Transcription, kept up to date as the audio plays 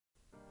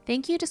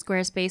Thank you to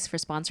Squarespace for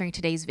sponsoring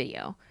today's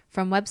video.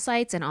 From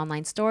websites and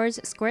online stores,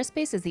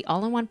 Squarespace is the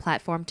all-in-one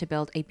platform to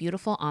build a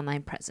beautiful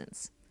online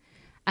presence.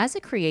 As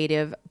a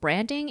creative,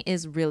 branding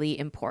is really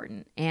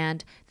important,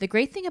 and the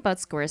great thing about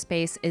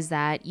Squarespace is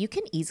that you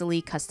can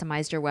easily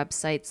customize your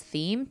website's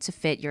theme to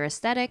fit your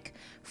aesthetic,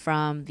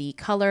 from the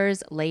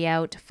colors,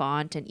 layout,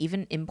 font, and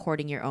even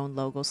importing your own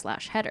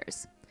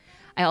logo/headers.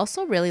 I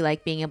also really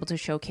like being able to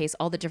showcase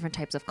all the different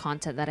types of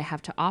content that I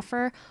have to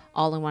offer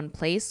all in one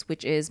place,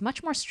 which is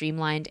much more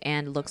streamlined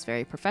and looks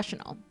very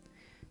professional.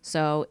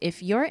 So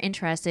if you're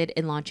interested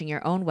in launching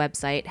your own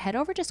website, head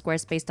over to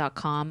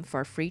squarespace.com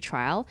for a free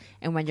trial.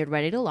 And when you're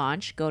ready to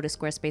launch, go to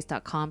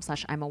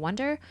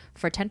squarespace.com/imawonder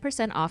for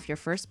 10% off your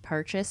first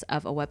purchase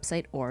of a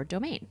website or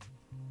domain.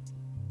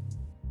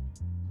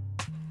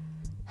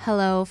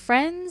 Hello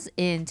friends,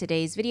 in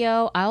today's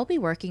video, I'll be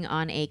working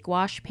on a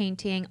gouache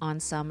painting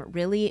on some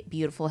really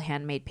beautiful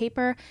handmade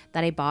paper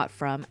that I bought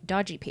from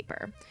Dodgy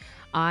Paper.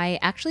 I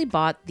actually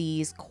bought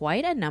these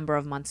quite a number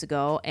of months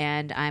ago,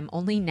 and I'm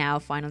only now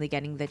finally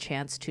getting the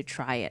chance to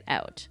try it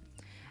out.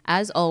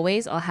 As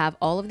always, I'll have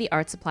all of the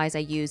art supplies I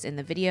use in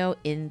the video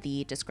in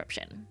the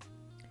description.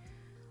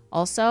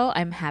 Also,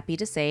 I'm happy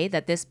to say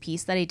that this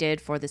piece that I did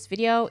for this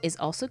video is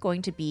also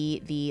going to be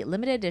the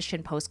limited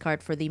edition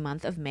postcard for the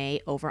month of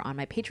May over on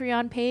my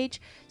Patreon page,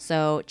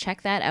 so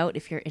check that out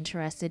if you're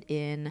interested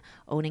in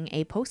owning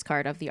a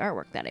postcard of the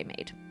artwork that I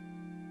made.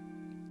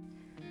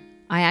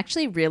 I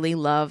actually really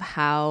love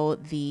how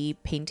the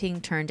painting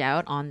turned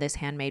out on this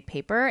handmade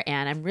paper,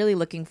 and I'm really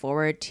looking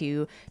forward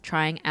to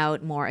trying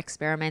out more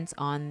experiments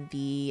on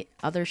the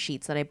other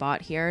sheets that I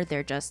bought here.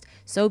 They're just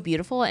so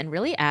beautiful and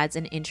really adds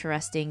an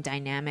interesting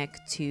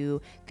dynamic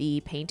to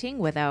the painting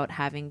without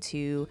having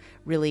to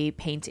really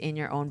paint in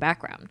your own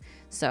background.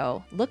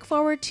 So look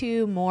forward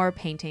to more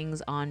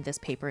paintings on this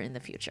paper in the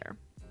future.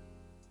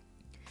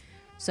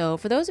 So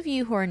for those of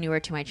you who are newer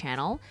to my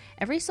channel,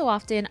 every so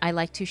often I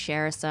like to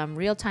share some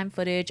real-time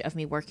footage of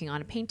me working on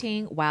a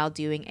painting while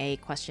doing a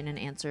question and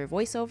answer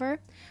voiceover.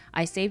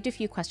 I saved a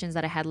few questions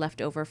that I had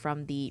left over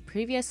from the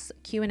previous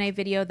Q&A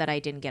video that I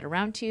didn't get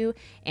around to,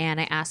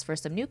 and I asked for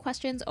some new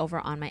questions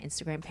over on my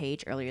Instagram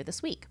page earlier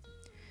this week.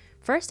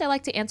 First, I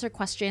like to answer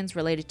questions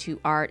related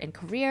to art and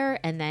career,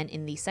 and then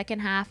in the second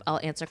half, I'll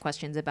answer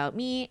questions about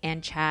me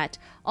and chat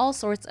all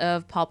sorts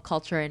of pop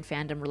culture and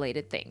fandom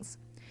related things.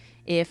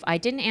 If I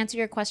didn't answer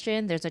your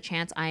question, there's a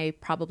chance I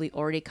probably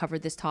already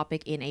covered this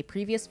topic in a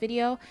previous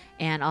video,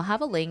 and I'll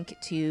have a link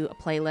to a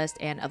playlist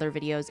and other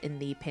videos in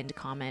the pinned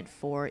comment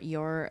for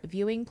your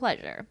viewing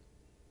pleasure.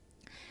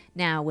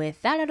 Now,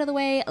 with that out of the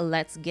way,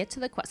 let's get to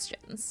the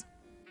questions.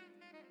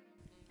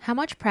 How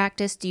much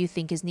practice do you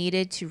think is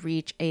needed to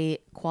reach a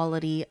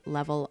quality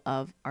level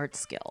of art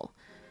skill?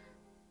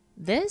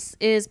 This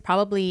is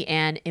probably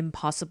an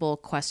impossible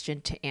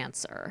question to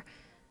answer.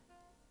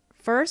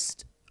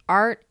 First,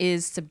 art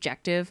is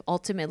subjective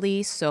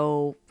ultimately,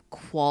 so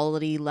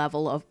quality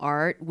level of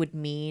art would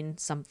mean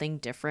something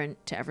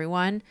different to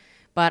everyone.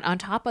 But on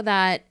top of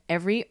that,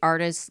 every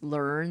artist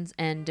learns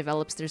and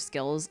develops their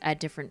skills at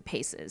different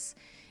paces.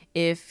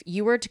 If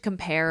you were to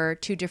compare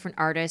two different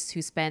artists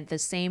who spent the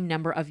same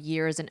number of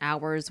years and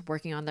hours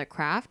working on their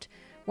craft,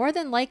 more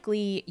than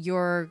likely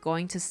you're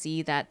going to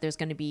see that there's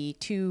going to be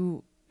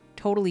two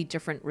totally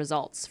different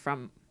results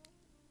from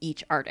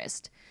each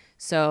artist.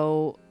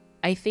 So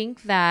I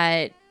think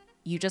that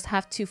you just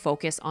have to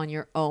focus on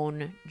your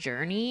own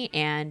journey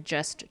and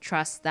just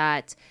trust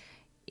that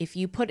if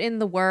you put in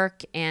the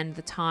work and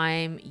the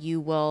time,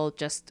 you will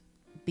just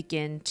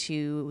begin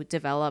to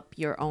develop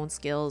your own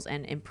skills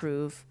and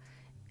improve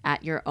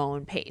at your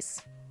own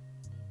pace.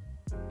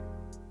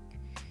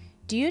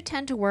 Do you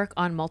tend to work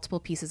on multiple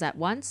pieces at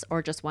once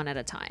or just one at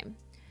a time?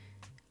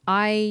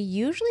 I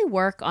usually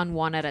work on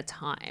one at a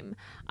time.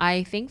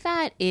 I think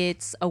that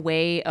it's a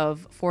way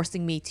of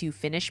forcing me to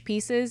finish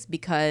pieces,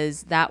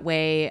 because that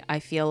way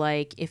I feel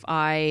like if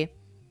I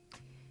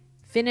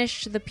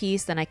finish the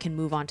piece, then I can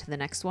move on to the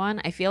next one.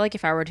 I feel like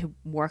if I were to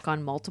work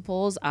on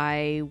multiples,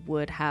 I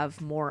would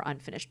have more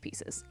unfinished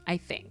pieces, I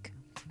think.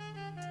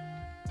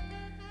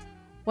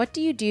 What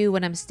do you do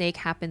when a mistake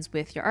happens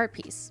with your art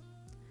piece?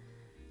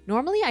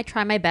 Normally, I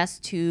try my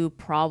best to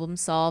problem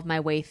solve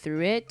my way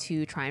through it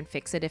to try and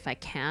fix it if I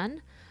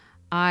can.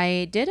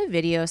 I did a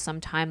video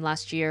sometime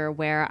last year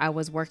where I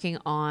was working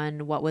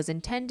on what was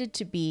intended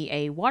to be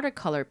a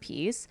watercolor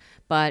piece,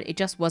 but it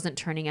just wasn't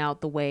turning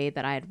out the way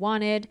that I had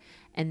wanted.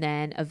 And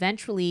then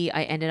eventually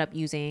I ended up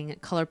using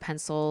color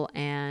pencil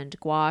and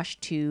gouache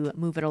to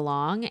move it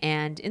along.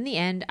 And in the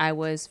end, I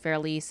was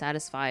fairly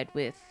satisfied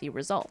with the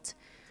result.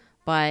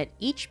 But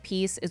each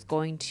piece is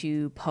going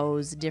to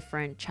pose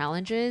different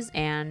challenges,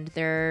 and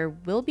there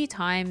will be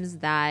times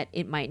that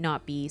it might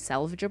not be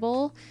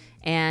salvageable,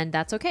 and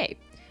that's okay.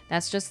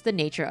 That's just the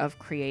nature of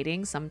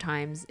creating.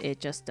 Sometimes it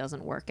just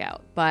doesn't work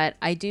out. But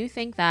I do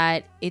think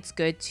that it's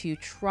good to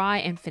try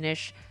and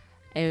finish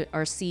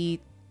or see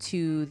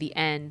to the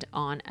end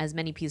on as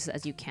many pieces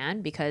as you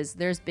can, because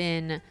there's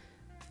been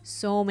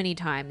So many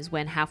times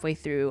when halfway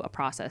through a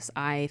process,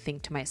 I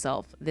think to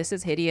myself, this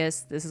is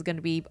hideous. This is going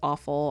to be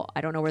awful.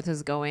 I don't know where this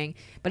is going.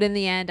 But in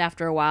the end,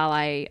 after a while,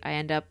 I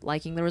end up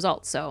liking the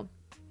results. So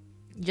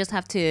you just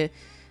have to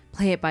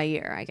play it by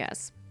ear, I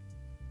guess.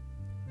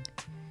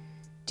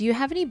 Do you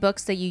have any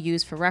books that you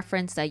use for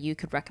reference that you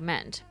could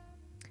recommend?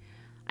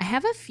 I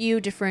have a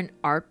few different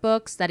art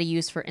books that I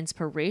use for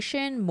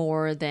inspiration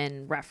more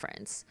than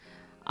reference.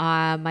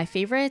 My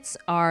favorites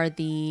are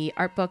the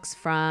art books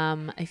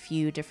from a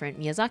few different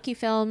Miyazaki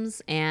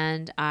films,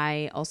 and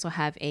I also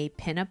have a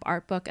pinup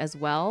art book as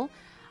well.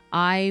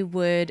 I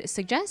would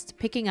suggest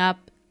picking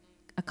up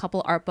a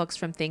couple art books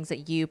from things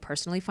that you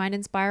personally find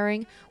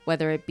inspiring,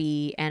 whether it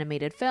be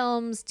animated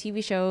films,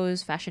 TV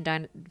shows,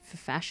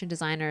 fashion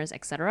designers,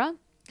 etc.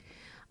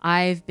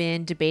 I've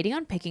been debating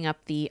on picking up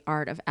the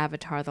Art of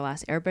Avatar: The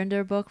Last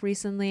Airbender book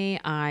recently.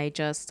 I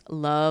just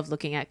love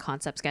looking at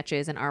concept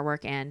sketches and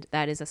artwork, and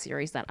that is a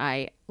series that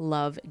I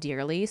love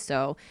dearly.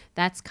 So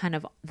that's kind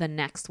of the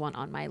next one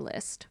on my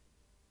list.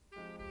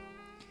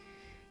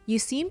 You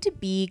seem to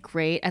be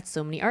great at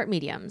so many art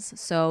mediums.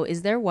 So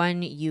is there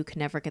one you can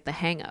never get the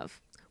hang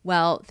of?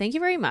 Well, thank you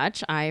very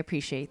much. I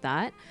appreciate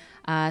that.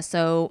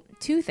 So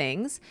two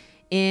things.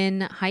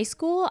 In high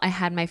school, I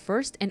had my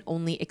first and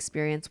only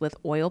experience with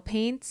oil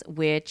paints,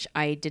 which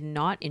I did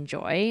not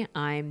enjoy.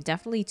 I'm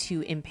definitely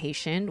too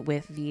impatient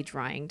with the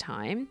drying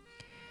time.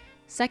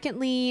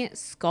 Secondly,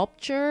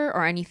 sculpture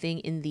or anything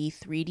in the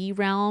 3D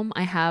realm,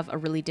 I have a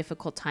really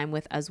difficult time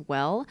with as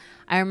well.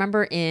 I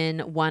remember in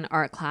one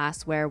art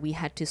class where we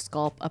had to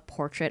sculpt a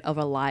portrait of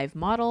a live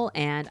model,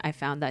 and I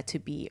found that to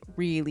be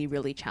really,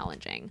 really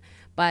challenging.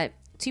 But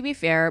to be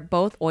fair,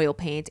 both oil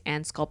paint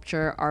and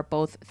sculpture are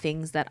both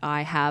things that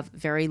I have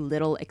very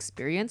little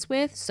experience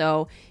with,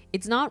 so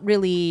it's not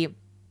really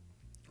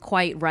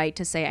quite right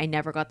to say I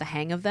never got the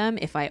hang of them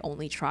if I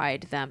only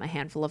tried them a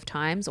handful of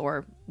times,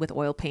 or with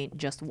oil paint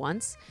just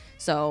once.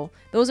 So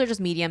those are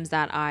just mediums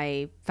that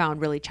I found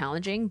really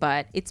challenging,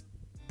 but it's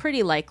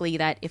pretty likely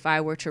that if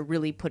I were to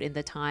really put in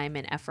the time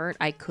and effort,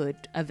 I could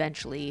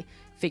eventually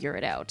figure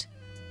it out.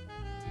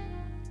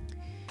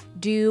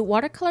 Do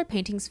watercolor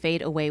paintings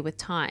fade away with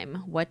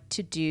time? What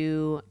to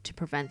do to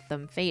prevent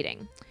them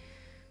fading?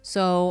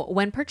 So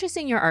when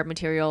purchasing your art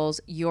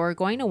materials, you're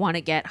going to want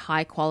to get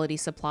high quality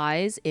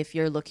supplies if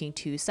you're looking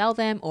to sell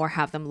them or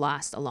have them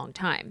last a long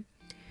time.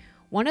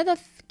 One of the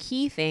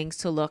key things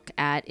to look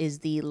at is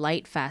the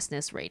light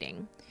fastness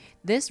rating.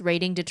 This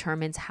rating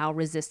determines how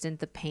resistant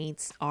the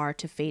paints are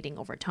to fading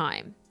over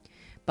time.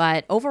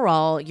 But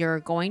overall, you're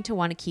going to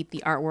want to keep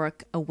the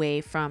artwork away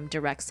from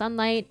direct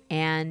sunlight,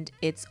 and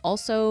it's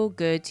also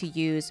good to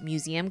use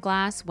museum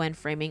glass when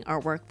framing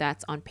artwork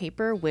that's on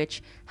paper,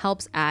 which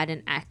helps add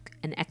an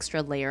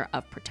extra layer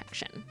of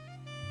protection.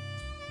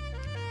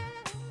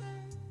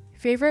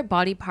 Favorite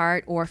body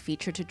part or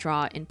feature to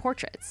draw in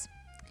portraits?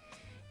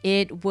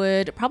 It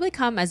would probably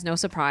come as no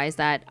surprise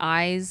that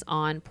eyes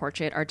on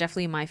portrait are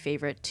definitely my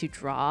favorite to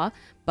draw,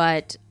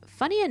 but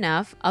funny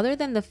enough, other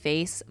than the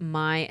face,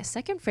 my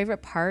second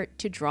favorite part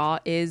to draw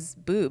is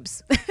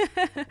boobs,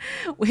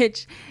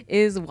 which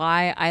is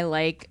why I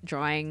like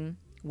drawing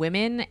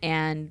women,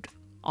 and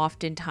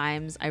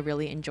oftentimes I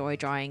really enjoy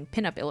drawing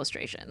pinup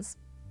illustrations.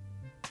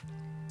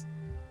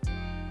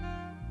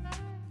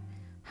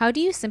 How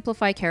do you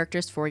simplify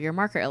characters for your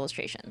marker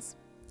illustrations?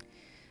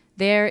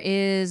 There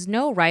is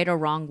no right or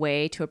wrong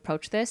way to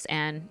approach this,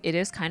 and it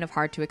is kind of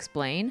hard to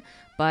explain,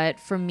 but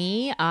for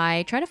me,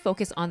 I try to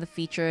focus on the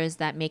features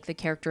that make the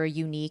character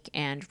unique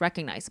and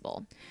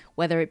recognizable,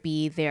 whether it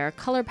be their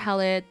color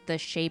palette, the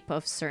shape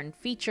of certain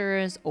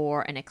features,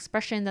 or an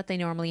expression that they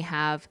normally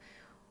have.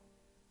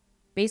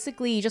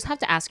 Basically, you just have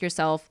to ask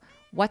yourself,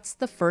 what's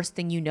the first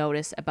thing you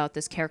notice about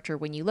this character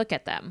when you look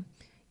at them?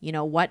 You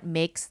know, what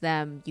makes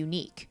them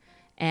unique?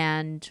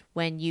 And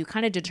when you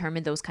kind of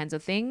determine those kinds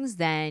of things,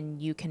 then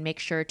you can make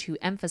sure to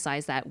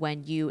emphasize that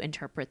when you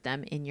interpret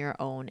them in your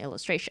own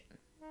illustration.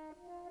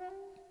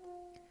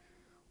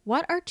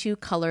 What are two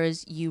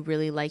colors you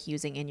really like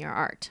using in your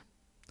art?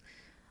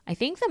 I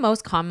think the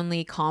most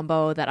commonly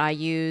combo that I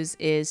use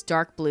is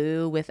dark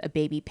blue with a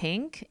baby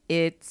pink.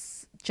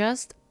 It's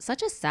just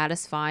such a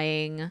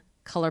satisfying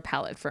color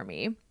palette for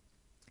me.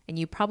 And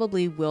you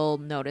probably will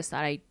notice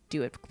that I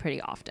do it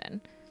pretty often.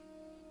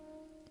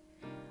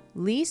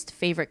 Least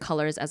favorite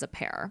colors as a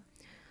pair?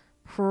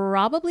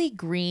 Probably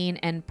green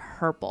and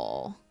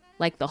purple,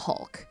 like the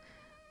Hulk,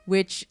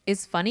 which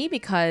is funny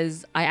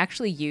because I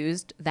actually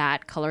used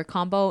that color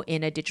combo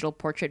in a digital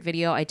portrait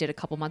video I did a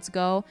couple months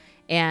ago.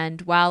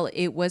 And while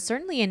it was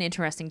certainly an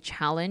interesting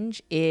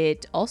challenge,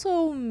 it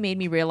also made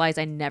me realize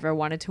I never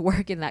wanted to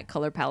work in that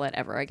color palette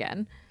ever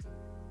again.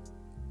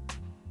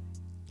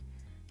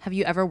 Have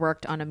you ever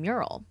worked on a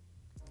mural?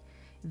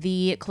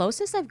 The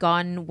closest I've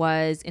gotten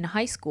was in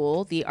high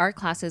school. The art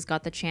classes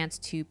got the chance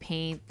to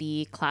paint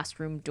the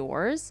classroom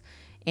doors,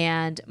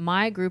 and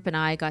my group and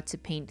I got to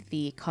paint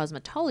the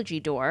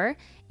cosmetology door,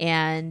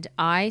 and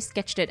I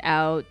sketched it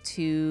out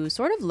to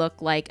sort of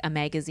look like a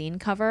magazine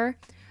cover.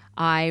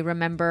 I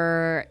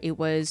remember it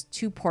was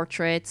 2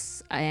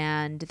 portraits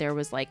and there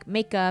was like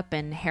makeup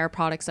and hair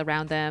products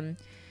around them.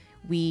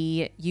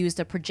 We used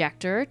a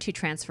projector to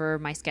transfer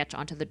my sketch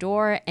onto the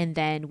door, and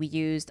then we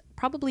used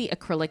probably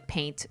acrylic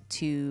paint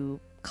to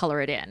color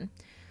it in.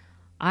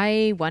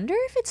 I wonder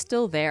if it's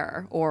still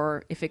there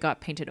or if it got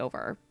painted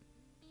over.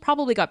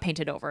 Probably got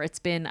painted over. It's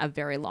been a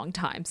very long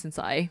time since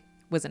I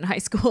was in high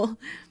school.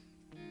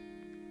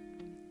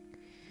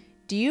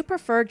 Do you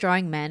prefer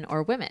drawing men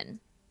or women?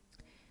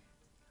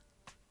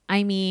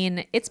 I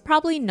mean, it's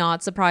probably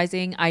not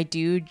surprising. I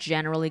do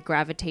generally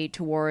gravitate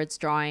towards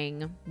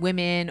drawing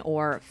women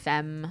or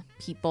femme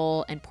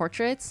people and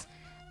portraits,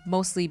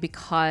 mostly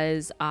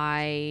because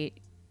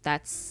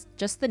that's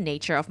just the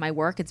nature of my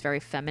work. It's very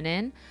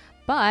feminine.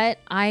 But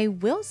I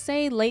will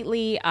say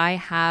lately I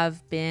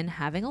have been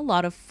having a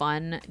lot of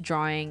fun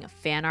drawing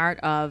fan art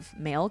of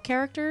male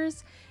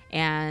characters,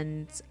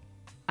 and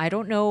I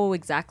don't know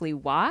exactly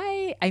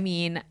why. I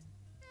mean,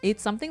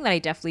 it's something that I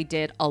definitely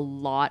did a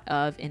lot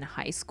of in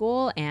high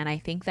school, and I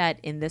think that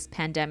in this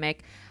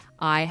pandemic,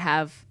 I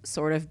have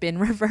sort of been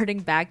reverting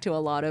back to a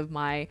lot of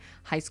my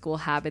high school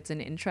habits and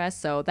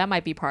interests, so that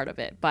might be part of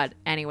it. But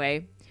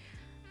anyway,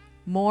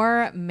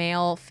 more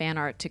male fan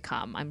art to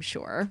come, I'm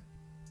sure.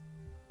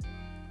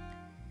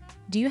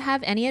 Do you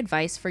have any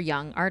advice for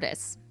young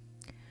artists?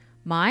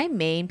 My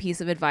main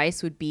piece of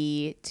advice would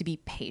be to be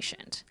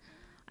patient.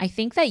 I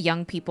think that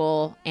young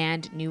people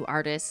and new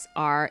artists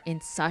are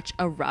in such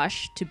a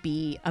rush to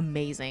be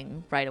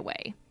amazing right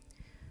away.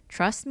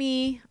 Trust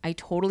me, I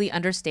totally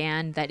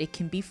understand that it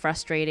can be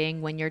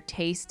frustrating when your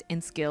taste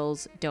and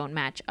skills don't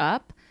match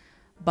up,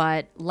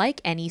 but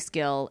like any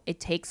skill, it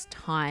takes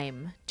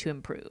time to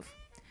improve.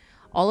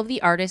 All of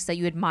the artists that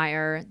you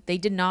admire, they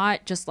did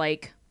not just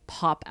like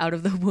pop out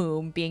of the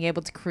womb being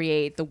able to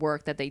create the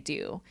work that they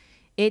do.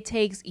 It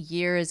takes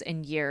years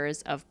and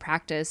years of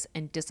practice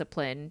and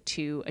discipline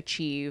to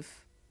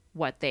achieve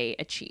what they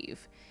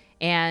achieve.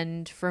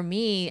 And for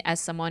me, as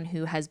someone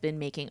who has been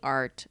making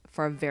art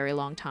for a very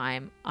long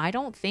time, I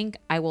don't think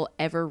I will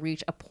ever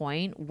reach a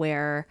point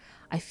where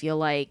I feel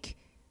like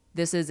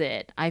this is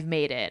it. I've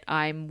made it.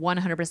 I'm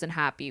 100%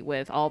 happy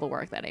with all the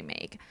work that I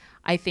make.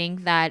 I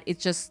think that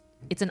it's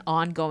an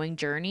ongoing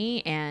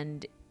journey,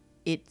 and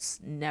it's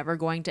never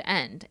going to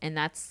end. And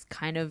that's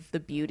kind of the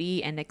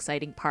beauty and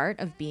exciting part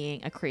of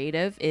being a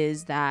creative,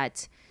 is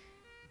that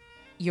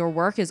your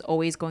work is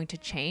always going to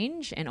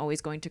change and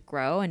always going to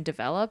grow and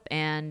develop.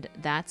 And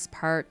that's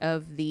part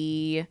of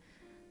the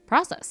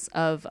process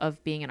of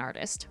being an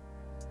artist.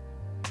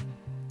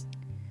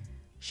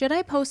 Should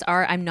I post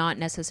art I'm not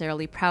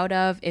necessarily proud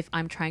of if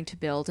I'm trying to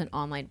build an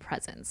online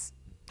presence?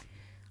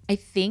 I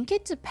think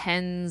it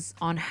depends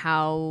on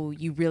how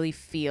you really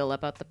feel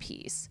about the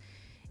piece.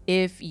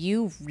 If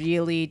you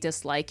really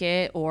dislike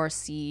it or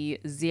see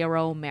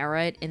zero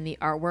merit in the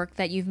artwork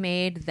that you've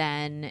made,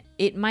 then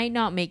it might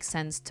not make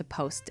sense to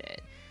post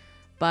it.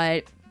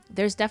 But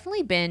there's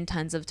definitely been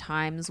tons of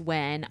times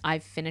when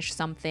I've finished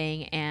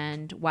something,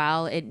 and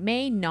while it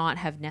may not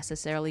have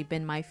necessarily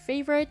been my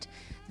favorite,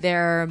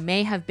 there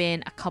may have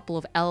been a couple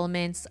of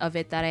elements of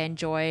it that I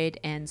enjoyed,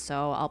 and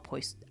so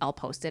I'll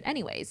post it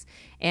anyways.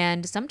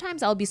 And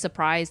sometimes I'll be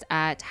surprised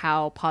at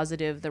how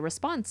positive the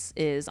response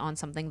is on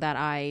something that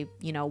I,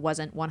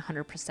 wasn't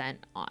 100%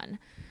 on.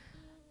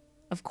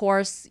 Of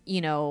course,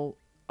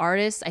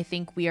 artists, I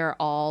think we are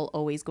all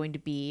always going to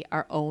be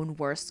our own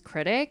worst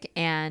critic,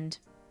 and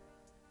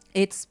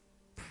it's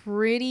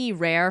pretty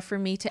rare for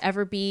me to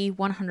ever be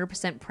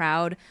 100%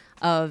 proud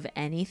of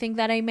anything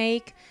that I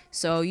make.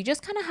 So you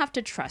just kind of have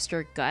to trust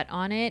your gut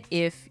on it.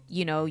 If,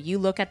 you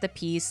look at the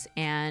piece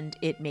and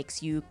it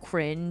makes you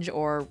cringe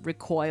or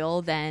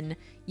recoil, then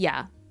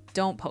yeah,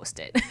 don't post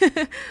it.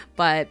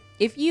 But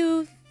if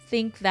you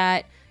think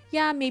that,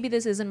 yeah, maybe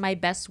this isn't my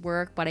best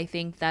work, but I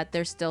think that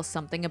there's still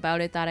something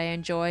about it that I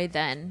enjoy,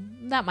 then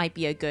that might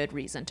be a good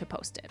reason to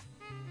post it.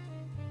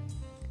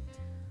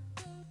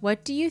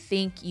 What do you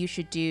think you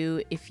should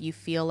do if you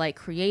feel like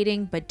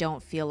creating but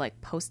don't feel like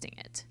posting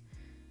it?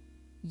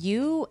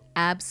 You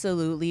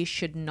absolutely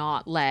should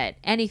not let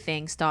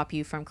anything stop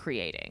you from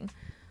creating.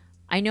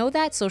 I know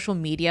that social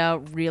media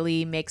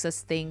really makes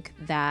us think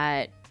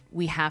that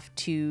we have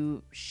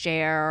to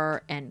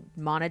share and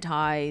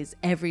monetize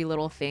every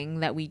little thing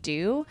that we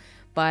do,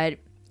 but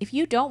if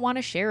you don't want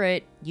to share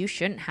it, you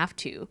shouldn't have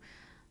to.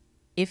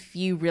 If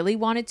you really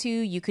wanted to,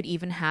 you could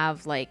even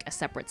have like a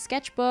separate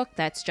sketchbook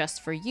that's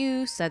just for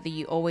you, so that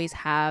you always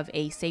have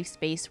a safe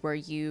space where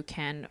you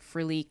can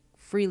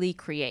freely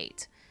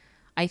create.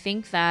 I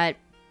think that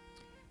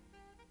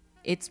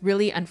it's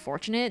really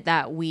unfortunate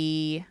that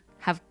we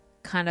have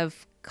kind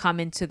of come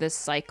into this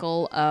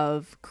cycle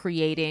of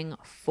creating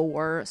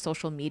for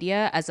social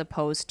media as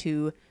opposed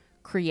to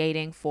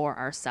creating for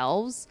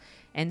ourselves.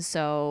 And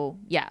so,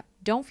 yeah,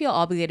 don't feel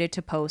obligated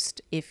to post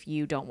if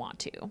you don't want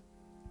to.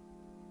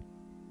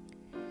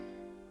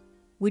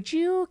 Would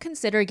you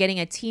consider getting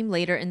a team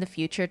later in the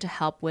future to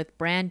help with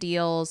brand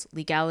deals,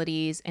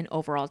 legalities, and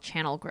overall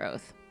channel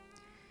growth?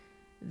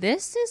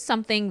 This is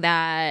something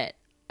that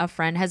a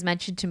friend has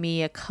mentioned to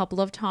me a couple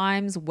of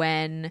times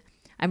when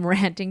I'm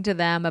ranting to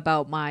them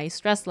about my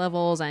stress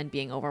levels and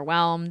being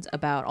overwhelmed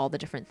about all the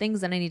different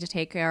things that I need to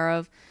take care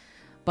of.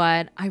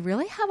 But I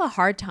really have a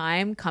hard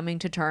time coming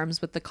to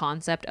terms with the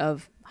concept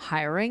of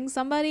hiring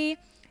somebody,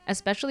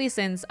 especially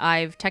since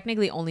I've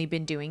technically only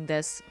been doing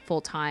this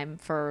full time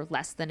for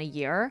less than a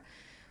year.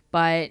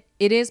 But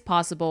it is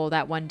possible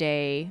that one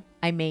day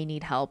I may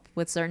need help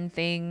with certain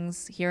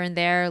things here and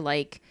there,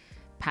 like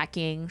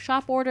packing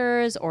shop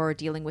orders or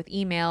dealing with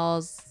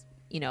emails,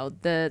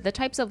 the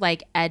types of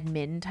like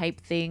admin type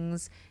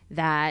things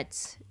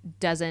that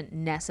doesn't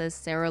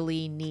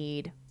necessarily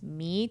need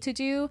me to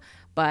do.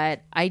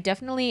 But I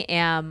definitely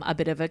am a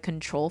bit of a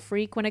control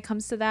freak when it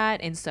comes to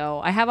that. And so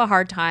I have a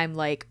hard time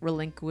like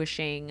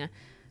relinquishing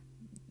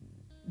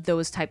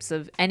those types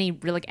of any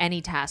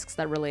tasks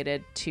that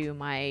related to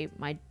my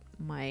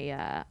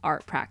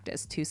art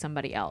practice to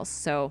somebody else.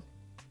 So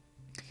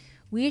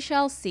we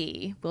shall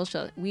see.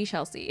 We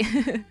shall see.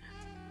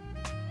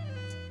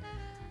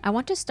 I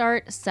want to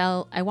start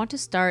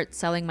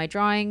selling my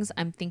drawings.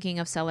 I'm thinking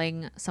of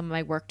selling some of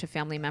my work to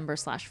family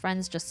members /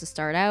 friends just to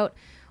start out.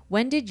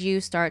 When did you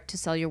start to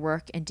sell your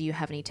work, and do you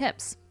have any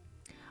tips?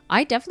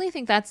 I definitely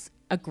think that's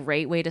a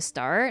great way to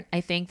start. I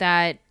think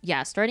that,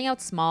 starting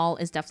out small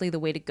is definitely the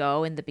way to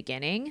go in the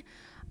beginning.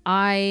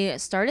 I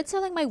started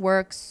selling my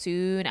work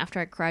soon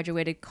after I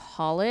graduated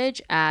college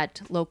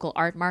at local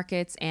art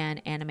markets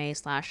and anime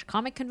 /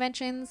 comic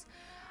conventions.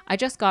 I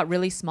just got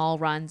really small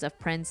runs of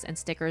prints and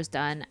stickers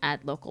done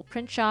at local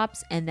print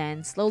shops, and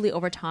then slowly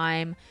over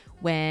time,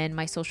 when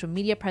my social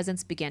media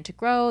presence began to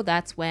grow,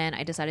 that's when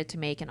I decided to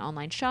make an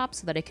online shop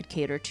so that I could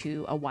cater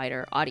to a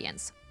wider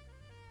audience.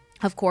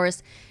 Of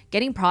course,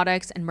 getting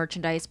products and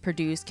merchandise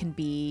produced can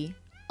be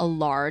a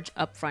large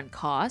upfront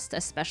cost,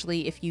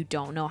 especially if you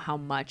don't know how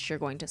much you're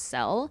going to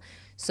sell.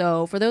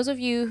 So for those of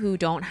you who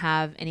don't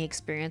have any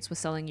experience with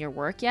selling your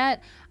work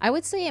yet, I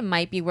would say it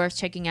might be worth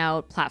checking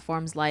out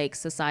platforms like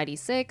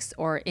Society6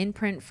 or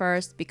Imprint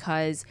first,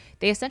 because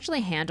they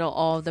essentially handle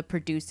all of the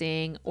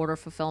producing, order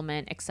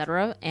fulfillment,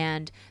 etc.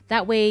 And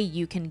that way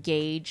you can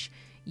gauge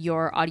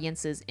your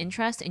audience's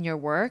interest in your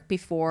work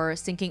before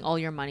sinking all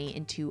your money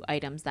into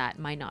items that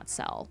might not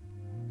sell.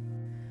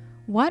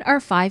 What are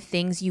 5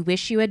 things you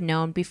wish you had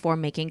known before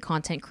making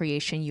content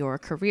creation your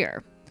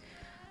career?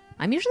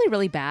 I'm usually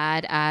really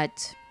bad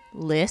at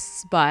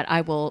lists, but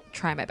I will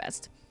try my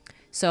best.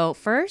 So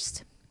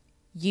first,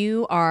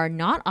 you are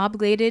not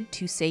obligated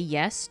to say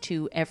yes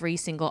to every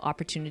single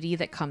opportunity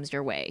that comes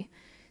your way.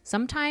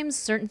 Sometimes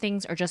certain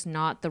things are just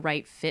not the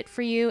right fit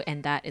for you,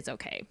 and that is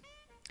okay.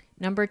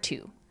 Number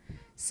 2,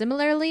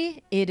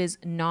 similarly, it is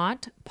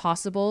not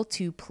possible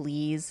to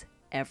please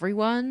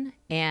everyone,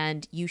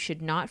 and you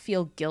should not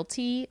feel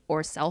guilty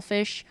or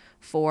selfish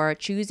for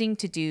choosing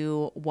to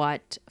do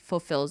what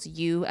fulfills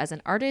you as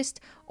an artist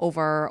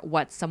over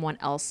what someone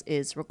else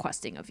is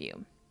requesting of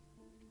you.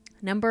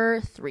 Number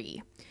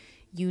 3,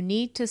 you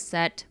need to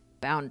set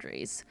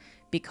boundaries,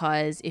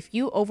 because if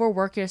you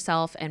overwork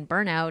yourself and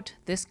burn out,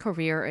 this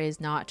career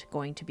is not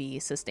going to be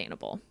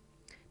sustainable.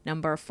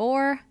 Number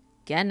 4,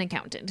 get an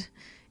accountant.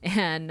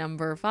 And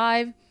number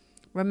 5,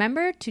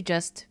 remember to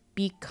just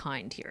be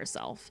kind to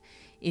yourself.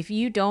 If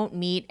you don't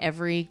meet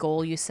every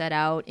goal you set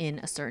out in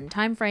a certain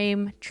time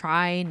frame,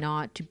 try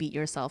not to beat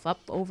yourself up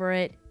over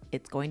it.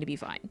 It's going to be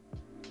fine.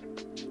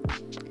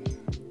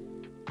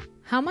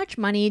 How much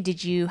money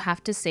did you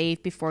have to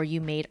save before you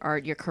made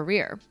art your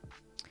career?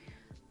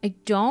 I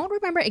don't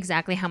remember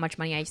exactly how much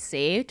money I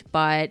saved,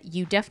 but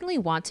you definitely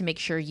want to make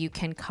sure you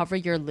can cover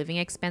your living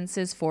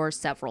expenses for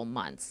several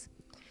months.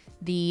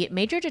 The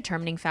major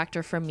determining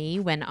factor for me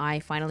when I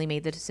finally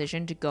made the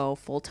decision to go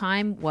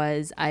full-time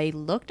was I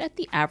looked at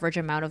the average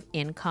amount of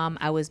income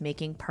I was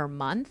making per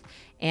month,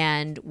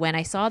 and when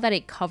I saw that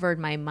it covered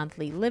my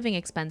monthly living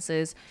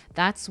expenses,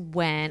 that's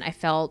when I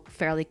felt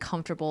fairly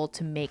comfortable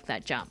to make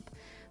that jump.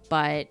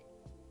 But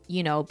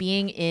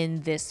being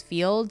in this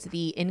field,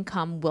 the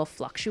income will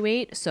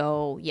fluctuate,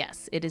 so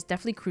yes, it is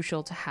definitely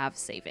crucial to have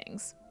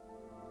savings.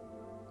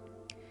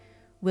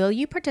 Will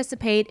you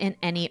participate in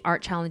any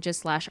art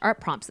challenges /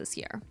 art prompts this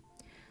year?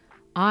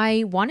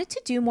 I wanted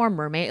to do more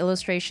mermaid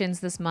illustrations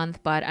this month,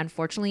 but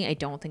unfortunately I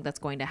don't think that's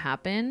going to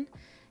happen.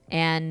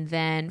 And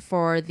then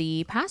for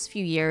the past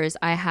few years,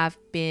 I have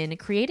been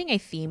creating a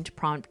themed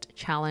prompt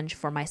challenge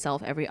for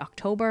myself every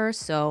October,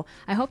 so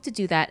I hope to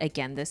do that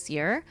again this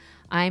year.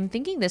 I'm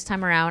thinking this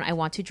time around I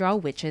want to draw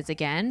witches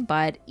again,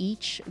 but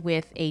each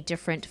with a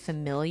different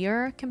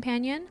familiar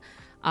companion.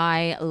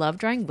 I love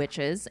drawing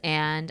witches,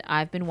 and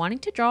I've been wanting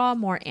to draw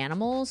more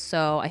animals,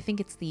 so I think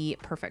it's the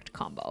perfect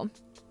combo.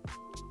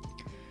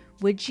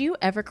 Would you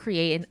ever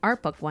create an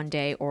art book one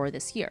day or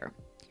this year?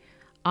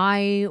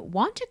 I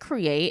want to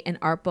create an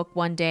art book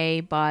one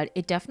day, but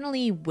it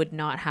definitely would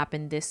not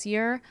happen this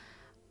year.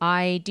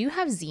 I do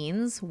have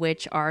zines,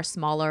 which are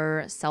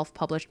smaller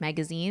self-published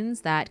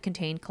magazines that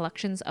contain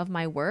collections of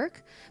my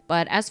work.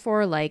 But as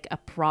for like a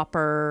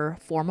proper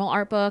formal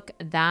art book,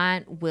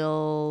 that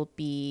will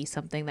be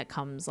something that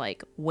comes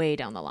like way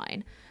down the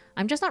line.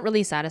 I'm just not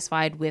really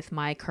satisfied with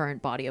my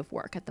current body of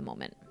work at the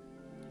moment.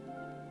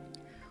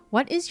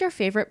 What is your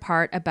favorite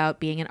part about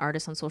being an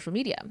artist on social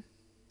media?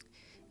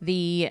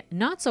 The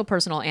not so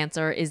personal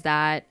answer is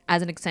that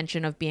as an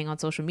extension of being on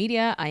social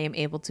media, I am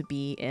able to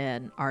be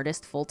an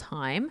artist full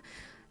time.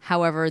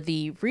 However,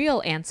 the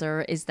real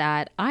answer is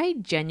that I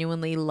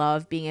genuinely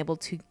love being able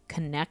to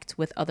connect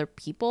with other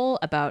people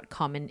about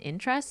common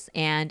interests.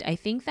 And I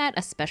think that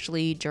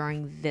especially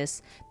during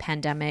this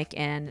pandemic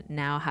and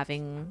now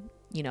having,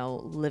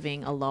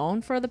 living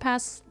alone for the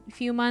past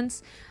few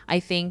months, I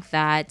think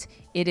that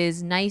it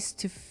is nice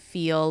to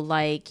feel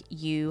like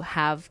you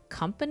have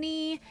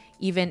company,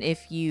 even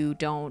if you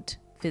don't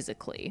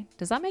physically.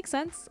 Does that make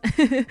sense?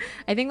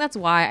 I think that's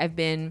why I've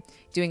been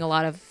doing a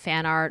lot of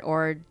fan art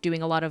or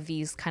doing a lot of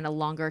these kind of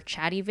longer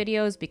chatty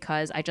videos,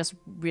 because I just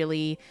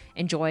really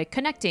enjoy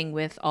connecting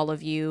with all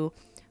of you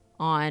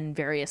on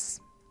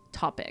various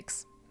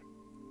topics.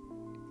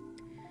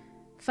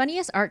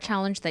 Funniest art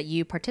challenge that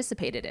you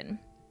participated in?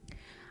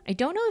 I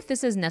don't know if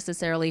this is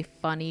necessarily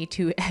funny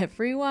to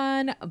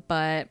everyone,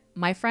 but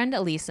my friend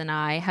Elise and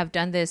I have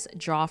done this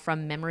draw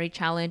from memory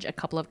challenge a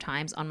couple of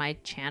times on my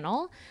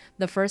channel.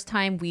 The first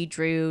time we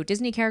drew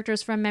Disney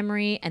characters from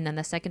memory, and then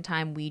the second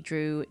time we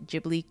drew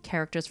Ghibli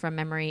characters from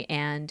memory,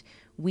 and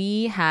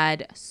we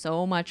had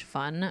so much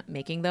fun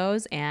making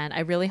those, and I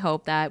really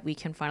hope that we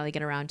can finally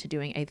get around to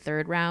doing a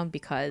third round,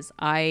 because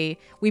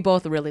we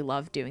both really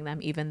love doing them,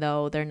 even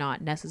though they're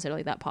not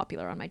necessarily that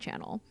popular on my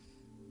channel.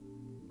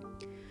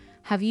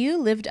 Have you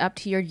lived up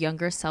to your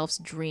younger self's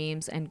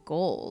dreams and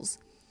goals?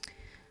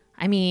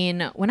 I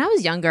mean, when I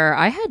was younger,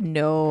 I had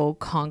no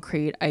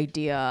concrete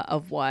idea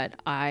of what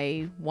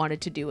I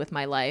wanted to do with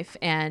my life.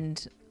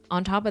 And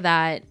on top of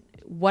that,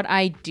 what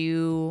I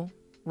do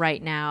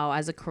right now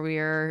as a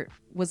career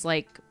was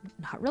not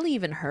really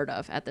even heard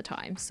of at the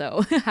time.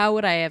 So how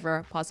would I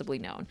ever possibly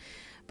known?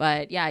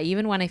 But yeah,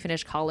 even when I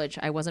finished college,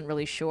 I wasn't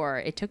really sure.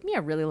 It took me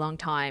a really long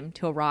time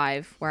to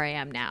arrive where I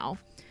am now.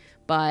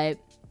 But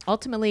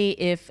ultimately,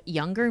 if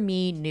younger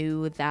me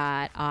knew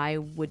that I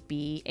would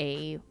be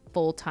a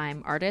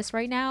full-time artist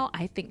right now,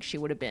 I think she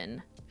would have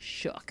been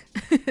shook.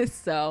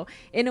 So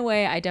in a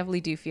way, I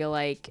definitely do feel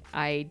like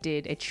I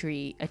did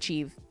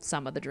achieve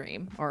some of the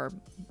dream, or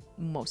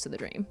most of the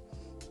dream.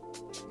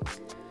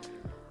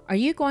 Are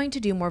you going to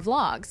do more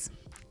vlogs?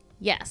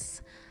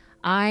 Yes.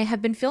 I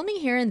have been filming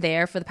here and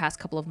there for the past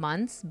couple of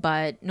months,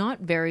 but not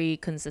very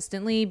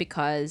consistently,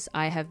 because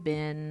I have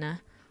been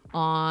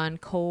on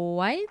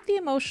quite the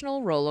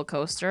emotional roller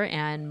coaster,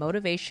 and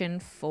motivation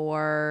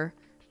for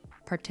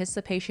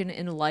participation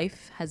in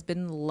life has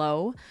been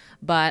low,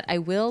 but I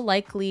will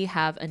likely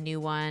have a new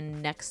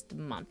one next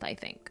month, I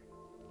think.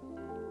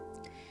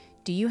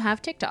 Do you have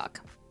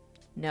TikTok?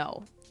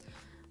 No.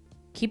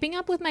 Keeping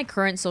up with my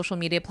current social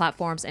media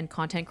platforms and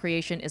content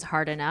creation is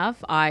hard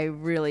enough. I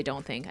really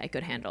don't think I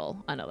could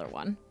handle another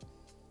one.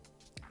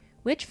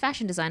 Which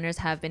fashion designers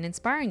have been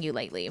inspiring you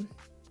lately?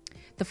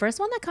 The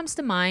first one that comes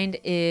to mind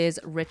is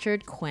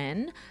Richard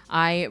Quinn.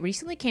 I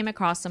recently came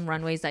across some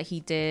runways that he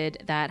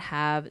did that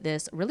have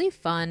this really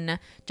fun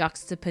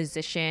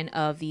juxtaposition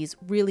of these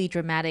really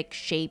dramatic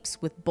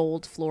shapes with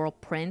bold floral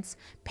prints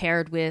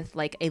paired with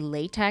a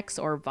latex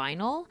or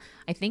vinyl.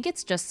 I think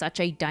it's just such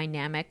a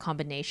dynamic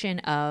combination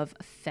of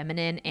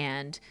feminine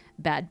and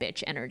bad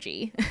bitch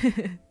energy.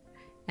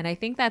 And I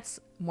think that's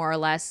more or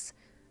less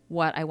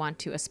what I want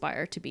to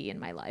aspire to be in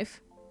my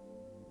life.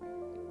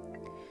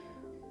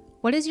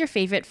 What is your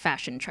favorite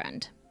fashion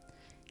trend?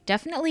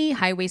 Definitely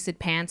high-waisted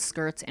pants,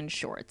 skirts, and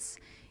shorts.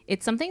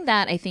 It's something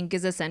that I think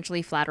is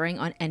essentially flattering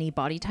on any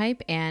body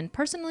type, and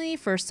personally,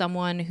 for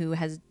someone who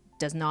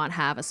does not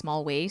have a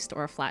small waist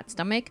or a flat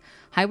stomach,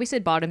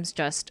 high-waisted bottoms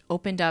just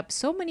opened up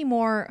so many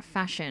more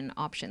fashion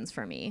options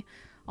for me.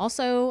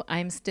 Also,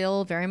 I'm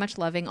still very much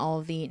loving all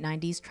of the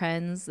 90s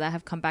trends that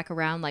have come back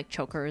around, like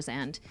chokers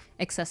and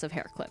excessive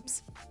hair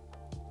clips.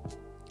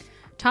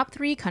 Top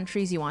 3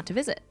 countries you want to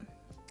visit.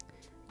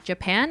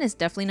 Japan is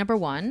definitely number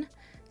 1.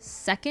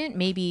 Second,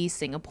 maybe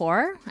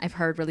Singapore. I've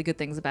heard really good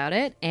things about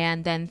it.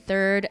 And then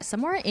third,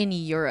 somewhere in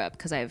Europe,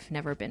 because I've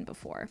never been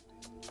before.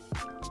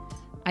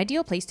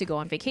 Ideal place to go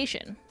on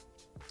vacation.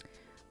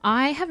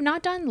 I have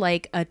not done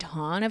a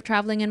ton of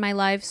traveling in my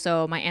life,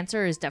 so my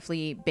answer is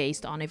definitely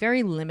based on a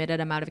very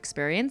limited amount of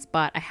experience,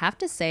 but I have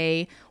to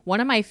say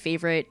one of my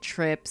favorite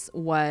trips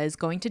was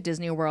going to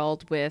Disney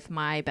World with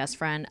my best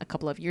friend a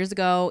couple of years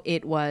ago.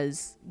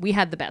 We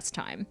had the best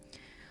time.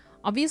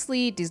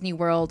 Obviously, Disney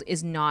World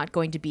is not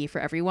going to be for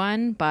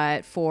everyone,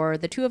 but for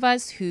the two of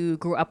us who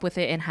grew up with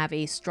it and have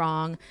a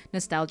strong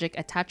nostalgic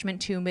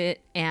attachment to it,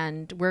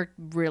 and we're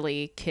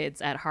really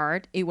kids at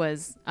heart, it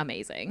was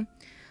amazing.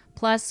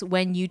 Plus,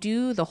 when you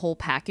do the whole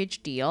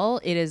package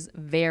deal, it is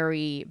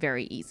very,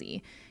 very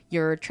easy.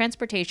 Your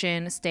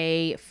transportation,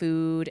 stay,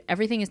 food,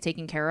 everything is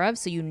taken care of,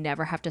 so you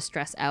never have to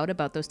stress out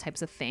about those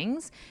types of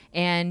things.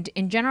 And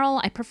in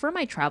general, I prefer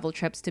my travel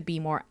trips to be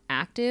more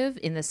active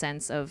in the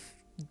sense of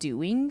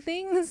doing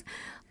things.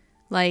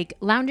 Like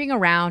lounging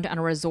around on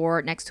a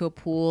resort next to a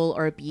pool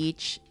or a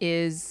beach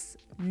is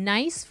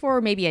nice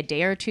for maybe a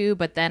day or two,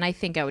 but then I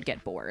think I would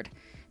get bored.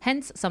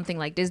 Hence, something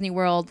like Disney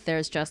World,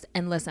 there's just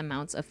endless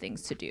amounts of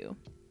things to do.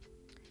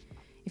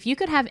 If you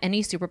could have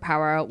any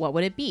superpower, what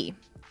would it be?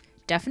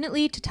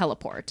 Definitely to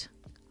teleport.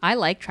 I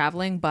like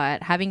traveling,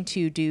 but having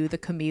to do the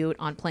commute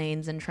on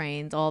planes and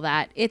trains, all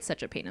that, it's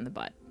such a pain in the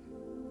butt.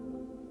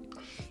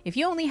 If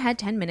you only had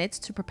 10 minutes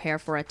to prepare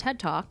for a TED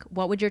Talk,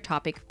 what would your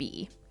topic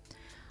be?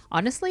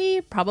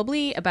 Honestly,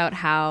 probably about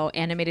how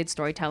animated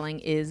storytelling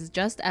is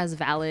just as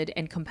valid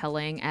and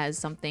compelling as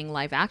something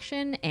live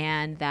action,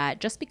 and that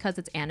just because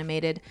it's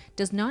animated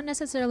does not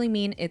necessarily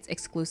mean it's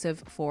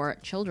exclusive for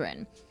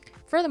children.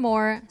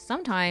 Furthermore,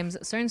 sometimes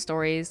certain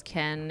stories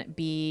can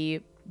be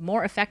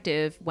more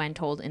effective when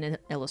told in an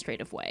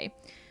illustrative way.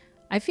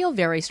 I feel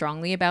very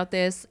strongly about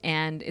this,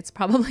 and it's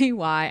probably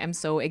why I'm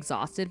so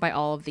exhausted by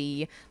all of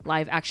the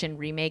live action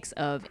remakes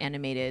of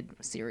animated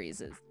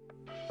series.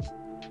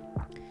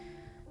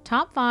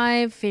 Top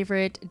 5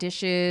 favorite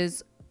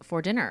dishes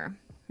for dinner.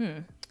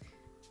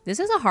 This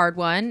is a hard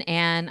one,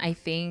 and I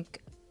think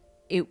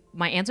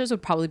my answers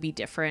would probably be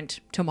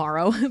different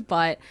tomorrow,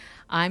 but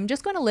I'm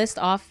just going to list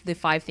off the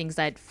 5 things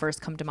that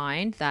first come to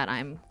mind that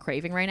I'm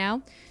craving right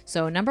now.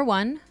 So number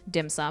 1,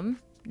 dim sum.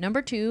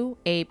 Number 2,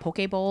 a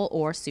poke bowl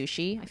or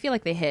sushi. I feel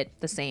like they hit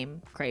the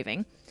same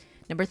craving.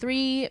 Number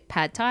 3,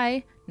 pad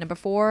thai. Number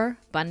 4,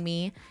 banh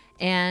mi.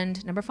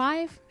 And number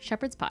 5,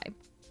 shepherd's pie.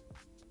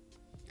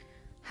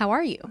 How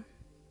are you?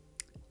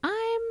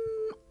 I'm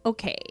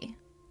okay.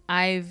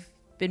 I've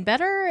been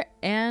better,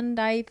 and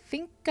I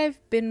think I've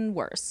been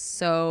worse.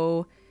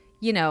 So,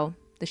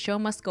 the show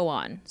must go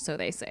on, so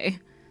they say.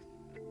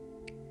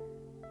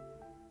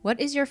 What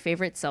is your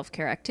favorite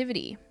self-care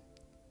activity?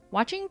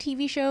 Watching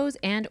TV shows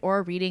and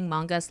or reading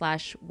manga /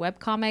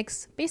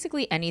 webcomics,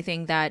 basically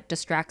anything that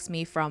distracts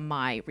me from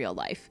my real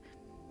life.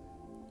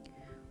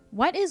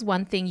 What is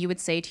one thing you would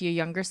say to your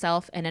younger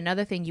self and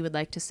another thing you would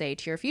like to say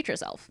to your future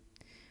self?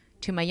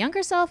 To my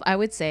younger self, I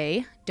would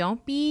say,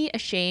 don't be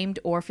ashamed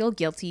or feel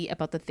guilty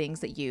about the things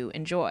that you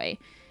enjoy.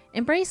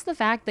 Embrace the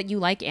fact that you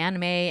like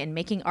anime and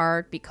making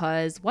art,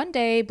 because one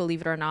day,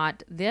 believe it or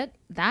not,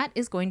 that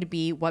is going to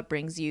be what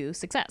brings you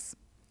success.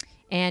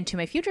 And to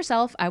my future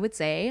self, I would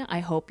say, I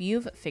hope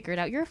you've figured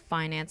out your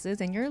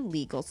finances and your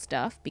legal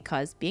stuff,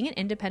 because being an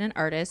independent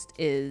artist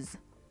is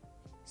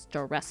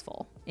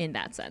stressful in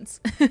that sense.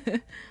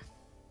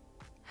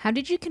 How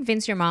did you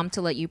convince your mom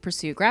to let you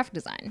pursue graphic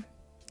design?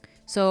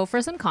 So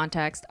for some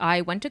context,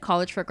 I went to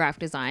college for graphic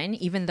design,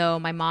 even though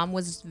my mom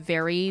was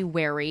very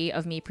wary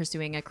of me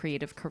pursuing a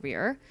creative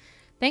career.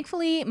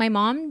 Thankfully, my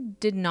mom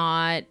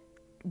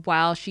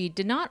while she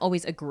did not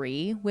always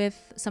agree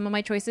with some of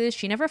my choices,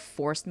 she never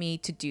forced me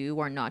to do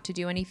or not to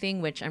do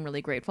anything, which I'm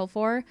really grateful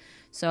for.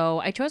 So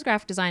I chose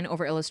graphic design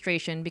over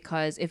illustration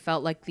because it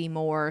felt like the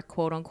more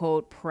quote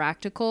unquote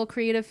practical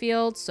creative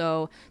field.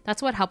 So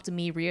that's what helped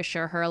me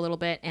reassure her a little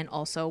bit, and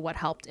also what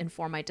helped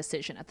inform my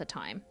decision at the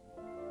time.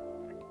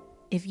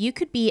 If you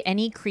could be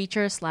any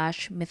creature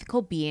 /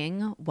 mythical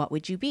being, what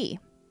would you be?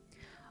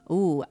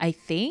 Ooh, I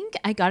think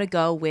I gotta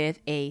go with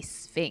a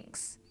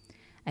sphinx.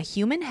 A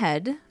human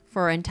head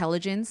for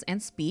intelligence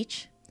and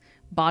speech,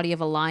 body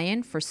of a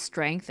lion for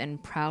strength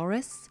and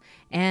prowess,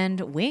 and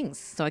wings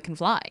so I can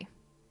fly.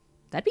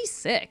 That'd be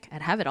sick.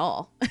 I'd have it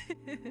all.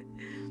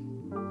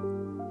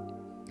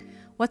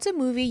 What's a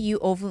movie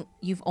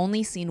you've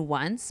only seen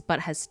once but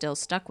has still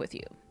stuck with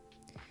you?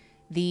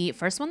 The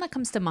first one that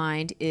comes to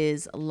mind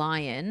is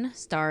Lion,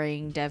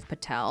 starring Dev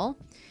Patel.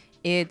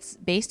 It's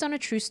based on a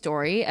true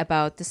story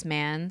about this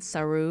man,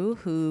 Saru,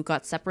 who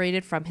got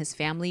separated from his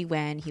family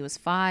when he was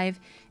 5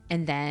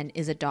 and then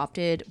is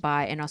adopted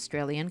by an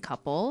Australian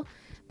couple.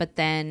 But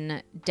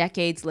then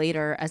decades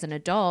later, as an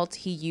adult,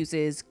 he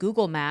uses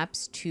Google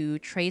Maps to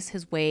trace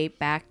his way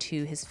back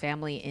to his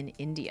family in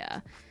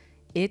India.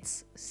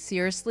 It's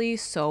seriously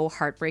so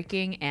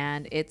heartbreaking,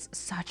 and it's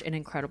such an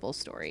incredible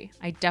story.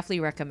 I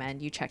definitely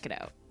recommend you check it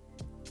out.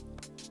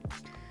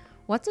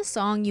 What's a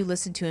song you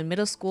listened to in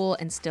middle school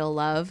and still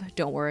love?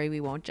 Don't worry,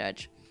 we won't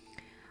judge.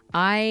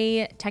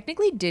 I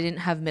technically didn't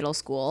have middle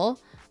school,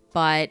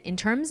 but in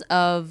terms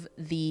of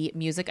the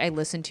music I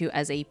listened to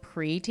as a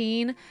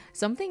preteen,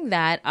 something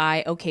that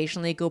I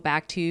occasionally go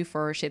back to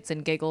for shits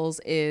and giggles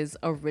is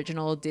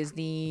original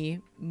Disney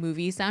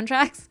movie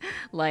soundtracks,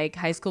 like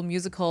High School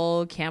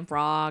Musical, Camp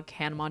Rock,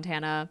 Hannah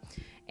Montana,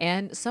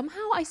 and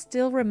somehow I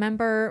still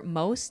remember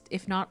most,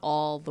 if not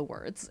all, the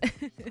words.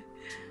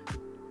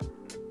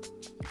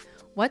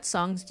 What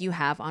songs do you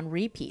have on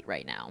repeat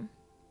right now?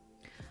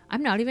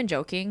 I'm not even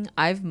joking.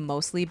 I've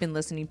mostly been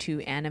listening to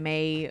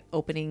anime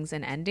openings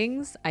and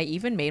endings. I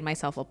even made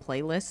myself a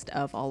playlist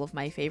of all of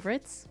my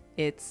favorites.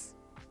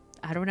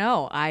 I don't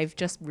know. I've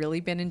just really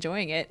been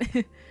enjoying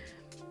it.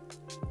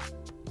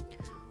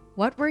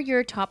 What were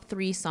your top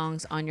 3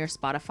 songs on your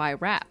Spotify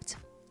Wrapped?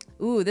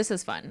 Ooh, this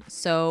is fun.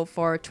 So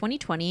for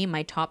 2020,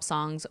 my top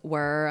songs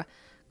were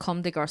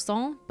Comme des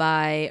Garçons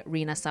by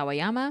Rina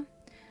Sawayama,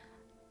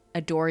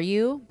 Adore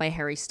You by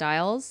Harry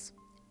Styles,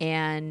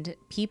 and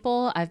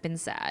People I've Been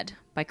Sad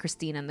by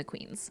Christine and the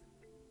Queens.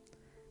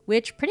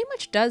 which pretty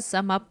much does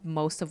sum up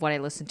most of what I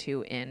listened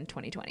to in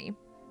 2020.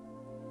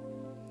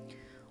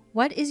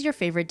 What is your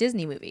favorite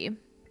Disney movie?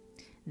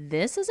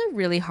 This is a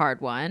really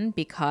hard one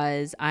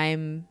because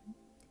I'm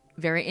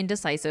very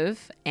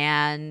indecisive,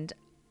 and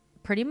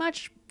pretty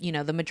much,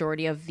 the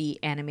majority of the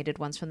animated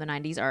ones from the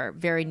 90s are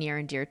very near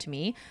and dear to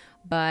me.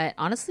 But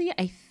honestly,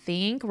 I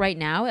think right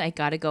now I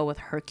gotta go with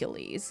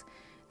Hercules.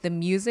 The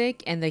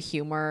music and the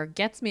humor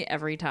gets me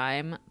every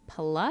time.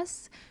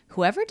 Plus,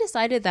 whoever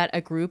decided that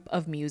a group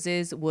of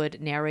muses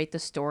would narrate the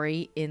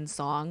story in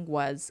song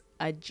was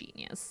a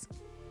genius.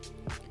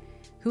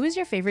 Who is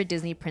your favorite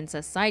Disney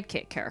princess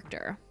sidekick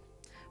character?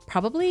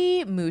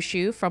 Probably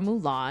Mushu from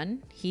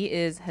Mulan. He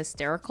is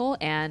hysterical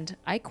and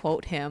I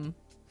quote him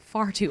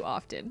far too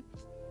often.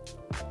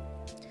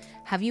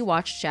 Have you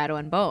watched Shadow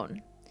and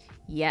Bone?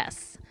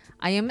 Yes,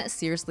 I am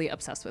seriously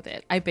obsessed with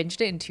it. I binged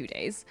it in 2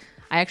 days.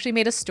 I actually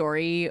made a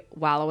story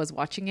while I was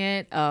watching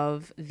it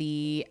of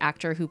the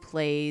actor who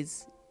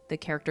plays the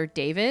character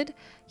David.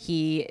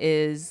 He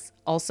is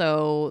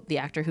also the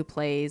actor who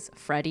plays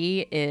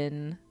Freddy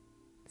in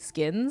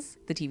Skins,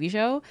 the TV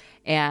show,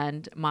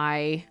 and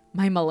my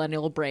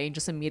millennial brain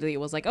just immediately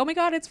was like, oh my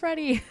god, it's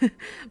Freddy.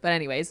 But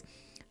anyways,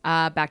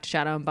 back to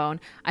Shadow and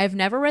Bone. I've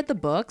never read the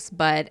books,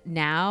 but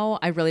now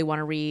I really want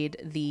to read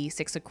the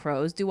Six of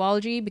Crows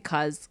duology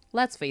because,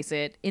 let's face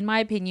it, in my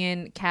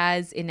opinion,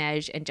 Kaz,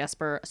 Inej, and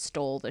Jesper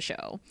stole the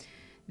show.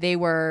 They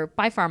were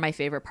by far my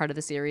favorite part of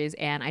the series,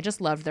 and I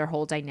just loved their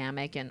whole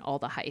dynamic and all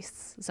the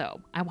heists,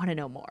 so I want to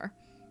know more.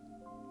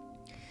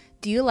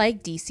 Do you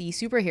like DC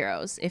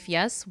superheroes? If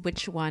yes,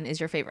 which one is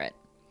your favorite?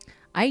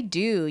 I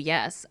do,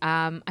 yes.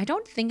 I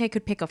don't think I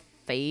could pick a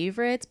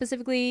favorite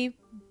specifically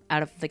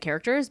out of the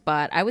characters,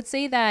 but I would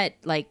say that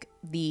like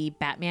the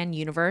Batman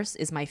universe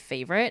is my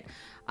favorite.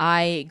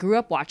 I grew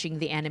up watching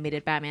the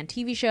animated Batman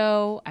TV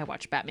show. I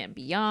watched Batman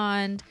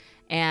Beyond,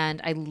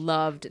 and I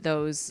loved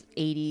those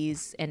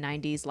 80s and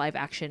 90s live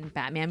action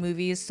Batman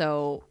movies.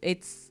 So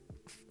it's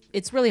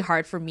really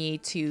hard for me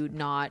to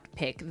not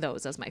pick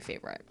those as my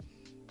favorite.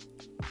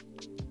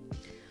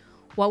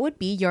 What would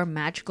be your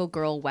magical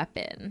girl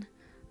weapon?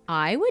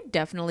 I would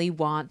definitely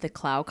want the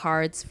Clow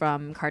cards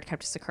from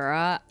Cardcaptor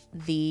Sakura.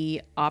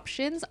 The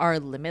options are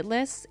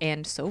limitless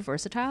and so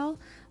versatile.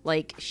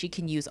 Like, she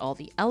can use all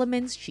the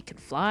elements, she can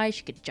fly,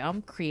 she could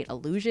jump, create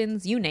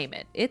illusions, you name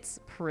it. It's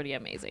pretty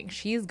amazing.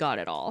 She's got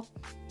it all.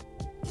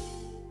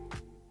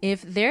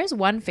 If there's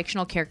one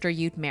fictional character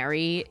you'd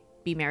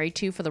be married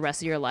to for the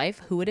rest of your life,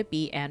 who would it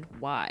be and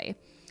why?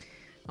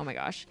 Oh my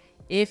gosh.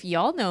 If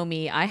y'all know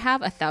me, I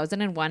have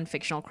 1,001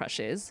 fictional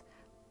crushes.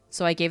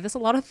 So I gave this a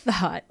lot of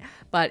thought,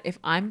 but if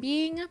I'm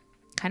being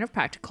kind of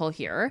practical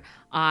here,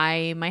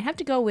 I might have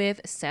to go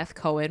with Seth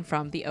Cohen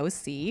from the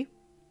OC.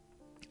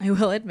 I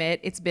will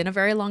admit it's been a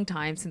very long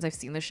time since I've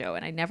seen the show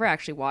and I never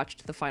actually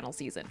watched the final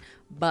season,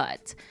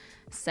 but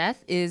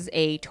Seth is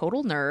a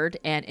total nerd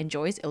and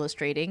enjoys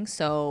illustrating,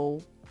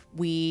 so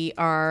we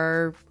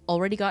are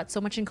already got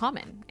so much in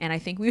common and I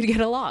think we would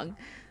get along.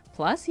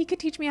 Plus, he could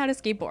teach me how to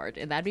skateboard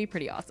and that'd be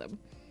pretty awesome.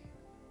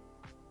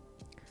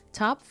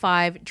 Top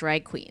 5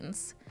 drag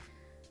queens.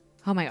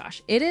 Oh my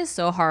gosh, it is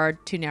so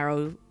hard to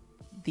narrow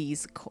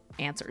these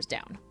answers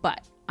down, but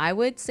I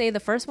would say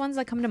the first ones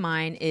that come to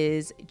mind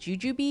is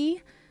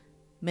Jujubee,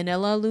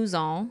 Manila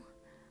Luzon,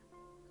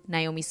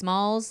 Naomi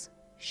Smalls,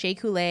 Shea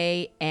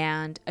Coulee,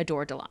 and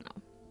Adore Delano.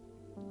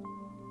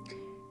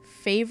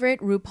 Favorite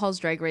RuPaul's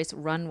Drag Race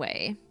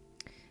runway.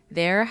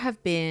 There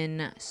have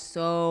been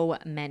so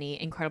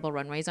many incredible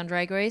runways on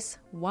Drag Race.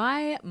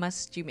 Why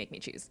must you make me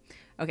choose?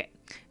 Okay,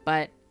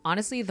 but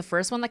honestly, the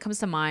first one that comes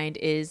to mind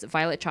is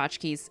Violet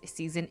Chachki's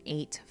season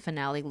 8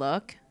 finale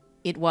look.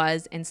 It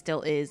was and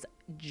still is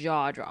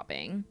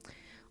jaw-dropping.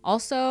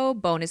 Also,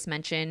 bonus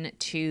mention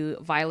to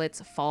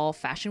Violet's fall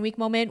fashion week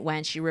moment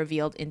when she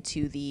revealed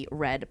into the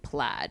red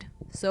plaid.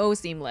 So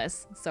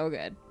seamless, so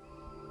good.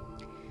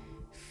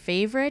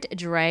 Favorite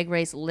Drag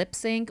Race lip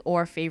sync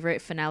or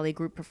favorite finale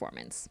group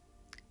performance?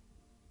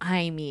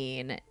 I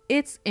mean,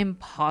 it's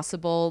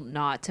impossible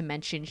not to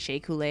mention Shea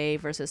Coulee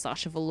versus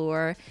Sasha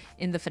Velour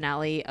in the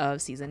finale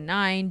of season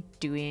 9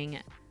 doing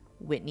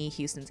Whitney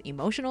Houston's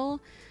Emotional.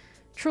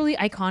 Truly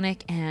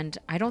iconic, and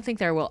I don't think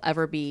there will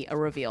ever be a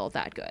reveal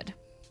that good.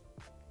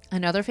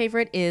 Another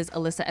favorite is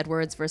Alyssa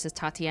Edwards versus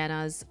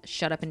Tatiana's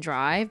Shut Up and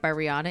Drive by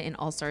Rihanna in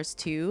All Stars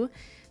 2.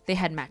 They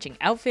had matching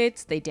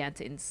outfits, they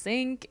danced in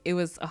sync. It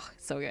was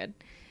so good.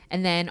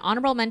 And then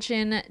honorable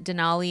mention,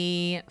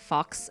 Denali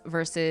Fox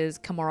versus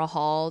Kimora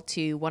Hall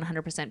to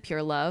 100%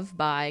 Pure Love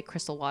by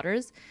Crystal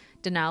Waters.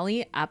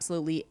 Denali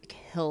absolutely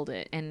killed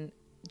it and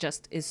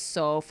just is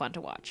so fun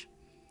to watch.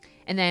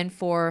 And then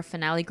for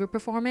finale group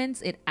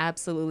performance, it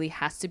absolutely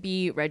has to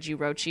be Reggie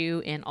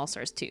Rochu in All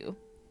Stars 2.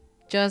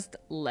 Just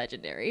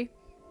legendary.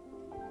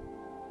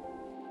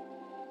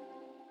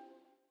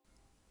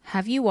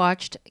 Have you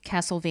watched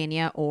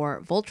Castlevania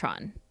or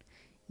Voltron?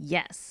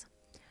 Yes.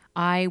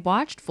 I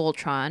watched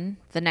Voltron,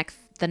 the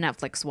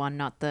Netflix one,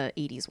 not the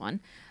 80s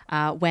one,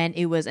 when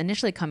it was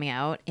initially coming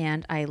out,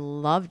 and I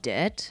loved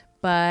it.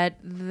 But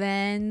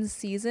then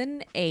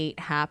season 8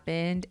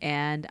 happened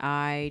and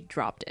I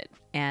dropped it.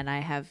 And I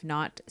have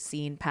not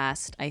seen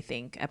past, I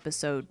think,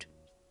 episode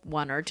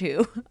 1 or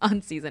 2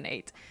 on season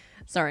 8.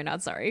 Sorry,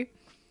 not sorry.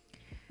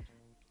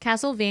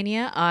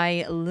 Castlevania,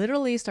 I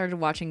literally started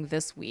watching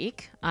this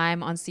week.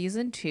 I'm on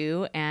season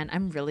 2 and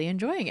I'm really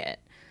enjoying it.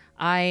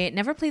 I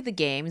never played the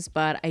games,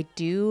 but I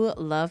do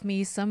love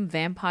me some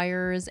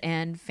vampires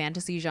and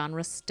fantasy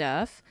genre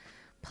stuff.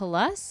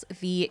 Plus,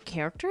 the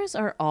characters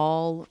are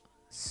all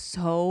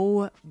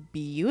so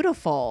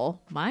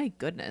beautiful. My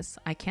goodness,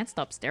 I can't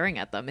stop staring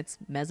at them. It's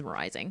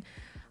mesmerizing.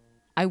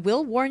 I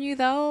will warn you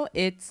though,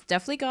 it's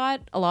definitely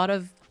got a lot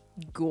of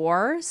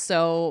gore,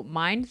 so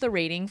mind the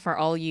rating for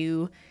all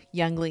you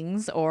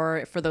younglings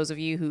or for those of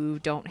you who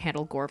don't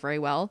handle gore very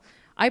well.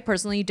 I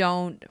personally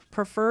don't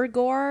prefer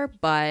gore,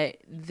 but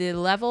the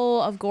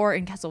level of gore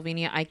in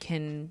Castlevania I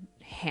can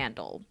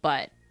handle,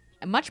 but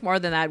much more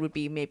than that would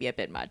be maybe a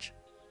bit much.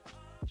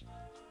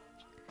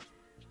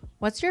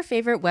 What's your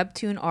favorite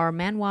webtoon or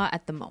manhwa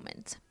at the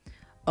moment?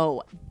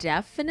 Oh,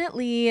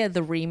 definitely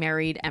The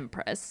Remarried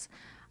Empress.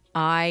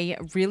 I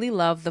really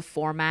love the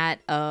format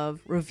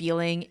of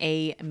revealing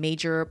a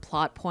major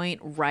plot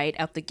point right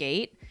out the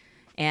gate.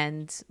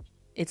 And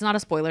it's not a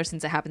spoiler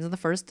since it happens in the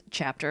first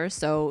chapter.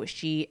 So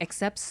she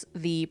accepts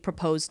the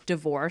proposed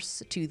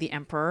divorce to the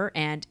emperor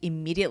and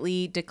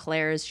immediately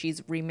declares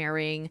she's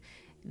remarrying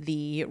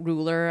the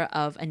ruler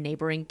of a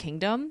neighboring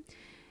kingdom.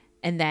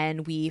 And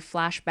then we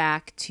flash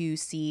back to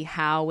see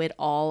how it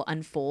all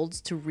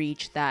unfolds to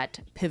reach that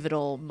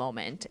pivotal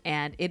moment.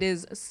 And it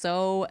is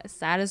so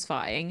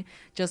satisfying,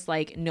 just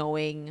like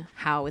knowing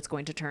how it's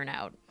going to turn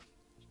out.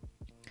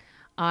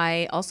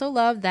 I also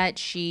love that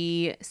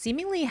she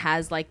seemingly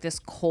has like this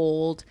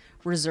cold,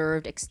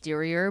 reserved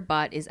exterior,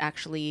 but is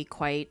actually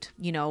quite,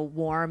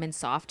 warm and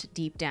soft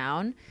deep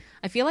down.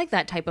 I feel like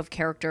that type of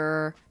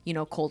character,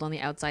 cold on the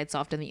outside,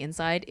 soft on the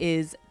inside,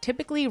 is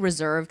typically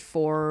reserved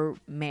for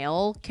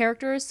male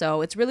characters.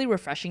 So it's really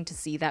refreshing to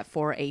see that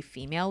for a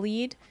female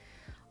lead.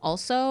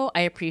 Also,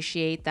 I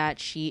appreciate that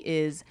she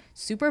is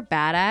super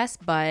badass,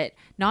 but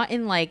not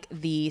in like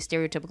the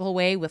stereotypical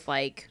way with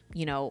like,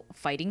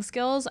 fighting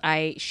skills.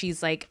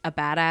 She's like a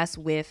badass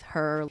with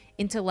her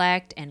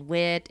intellect and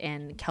wit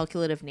and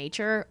calculative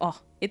nature. Oh,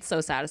 it's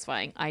so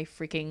satisfying. I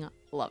freaking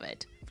love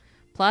it.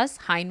 Plus,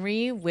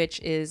 Heinrich, which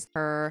is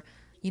her,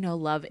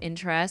 love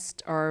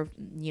interest or,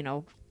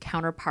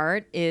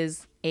 counterpart,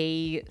 is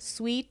a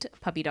sweet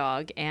puppy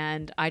dog.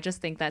 And I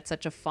just think that's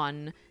such a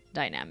fun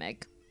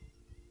dynamic.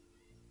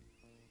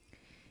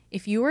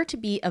 If you were to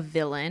be a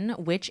villain,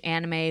 which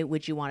anime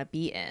would you want to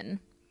be in?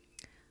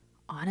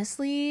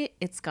 Honestly,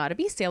 it's got to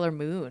be Sailor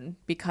Moon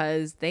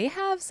because they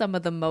have some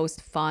of the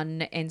most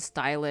fun and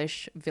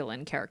stylish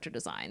villain character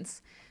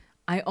designs.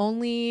 I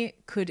only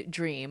could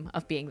dream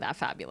of being that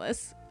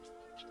fabulous.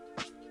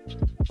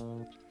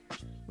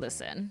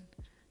 Listen,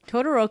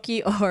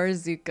 Todoroki or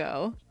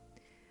Zuko.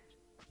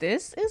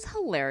 This is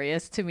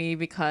hilarious to me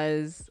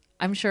because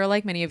I'm sure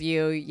like many of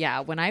you,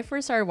 when I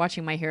first started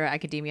watching My Hero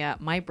Academia,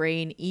 my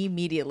brain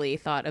immediately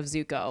thought of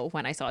Zuko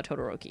when I saw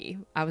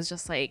Todoroki. I was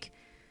just like,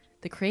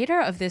 the creator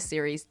of this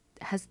series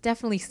has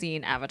definitely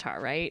seen Avatar,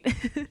 right?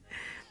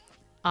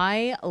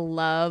 I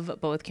love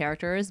both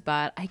characters,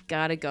 but I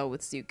gotta go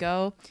with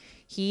Zuko.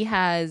 He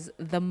has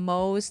the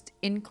most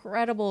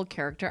incredible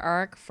character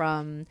arc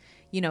from,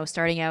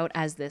 starting out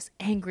as this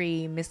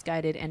angry,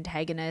 misguided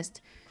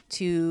antagonist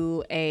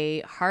to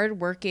a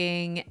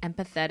hardworking,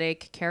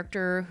 empathetic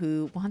character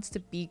who wants to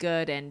be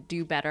good and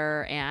do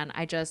better. And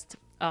I just,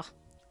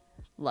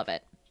 love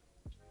it.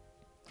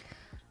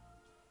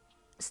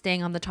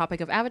 Staying on the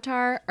topic of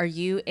Avatar, are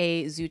you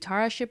a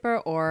Zutara shipper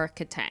or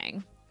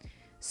Katang?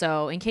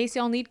 So in case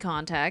y'all need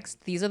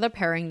context, these are the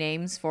pairing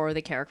names for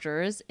the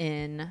characters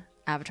in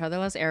Avatar The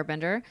Last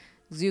Airbender: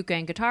 Zuko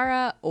and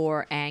Katara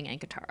or Aang and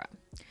Katara.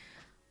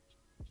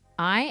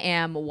 I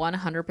am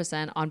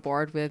 100% on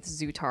board with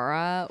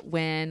Zutara.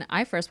 When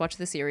I first watched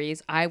the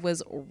series, I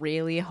was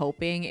really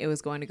hoping it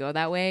was going to go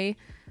that way.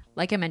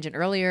 Like I mentioned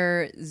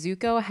earlier,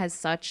 Zuko has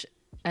such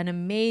an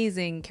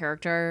amazing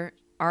character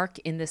arc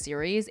in the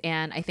series,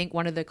 and I think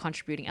one of the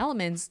contributing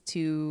elements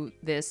to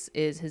this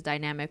is his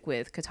dynamic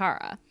with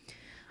Katara.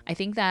 I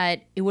think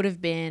that it would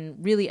have been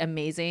really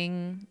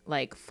amazing,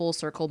 like full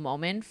circle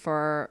moment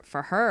for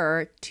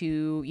her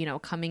to,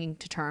 coming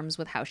to terms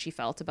with how she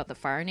felt about the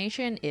Fire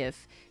Nation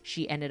if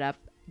she ended up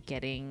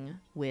getting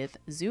with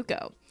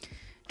Zuko.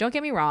 Don't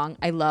get me wrong,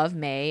 I love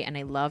Mei and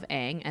I love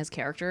Aang as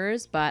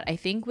characters, but I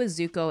think with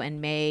Zuko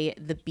and Mei,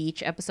 the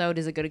beach episode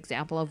is a good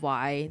example of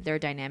why their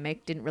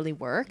dynamic didn't really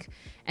work.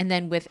 And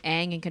then with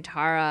Aang and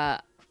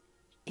Katara,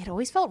 it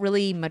always felt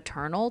really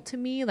maternal to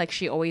me. Like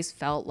she always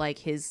felt like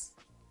his,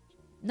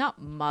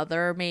 not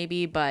mother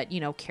maybe, but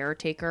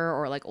caretaker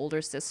or like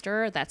older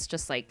sister. That's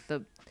just like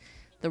the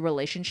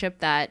relationship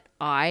that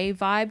I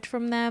vibed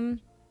from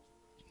them.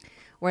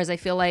 Whereas I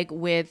feel like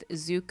with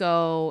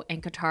Zuko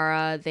and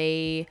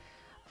Katara,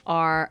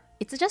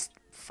 it's just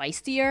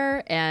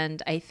feistier,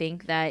 and I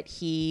think that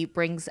he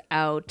brings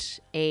out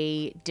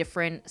a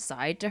different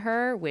side to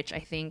her, which I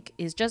think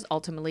is just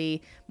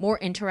ultimately more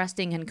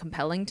interesting and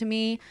compelling to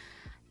me.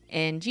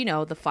 And, you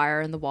know, the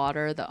fire and the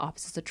water, the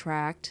opposites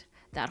attract,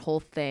 that whole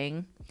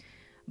thing.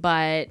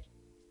 But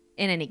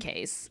in any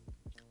case,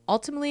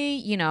 ultimately,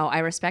 you know, I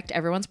respect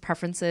everyone's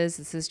preferences.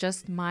 This is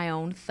just my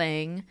own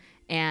thing.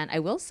 And I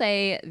will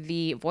say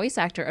the voice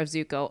actor of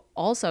Zuko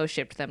also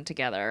shipped them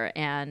together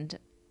and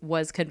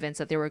was convinced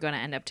that they were going to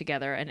end up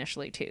together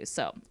initially too.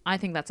 So I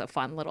think that's a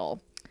fun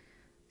little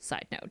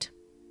side note.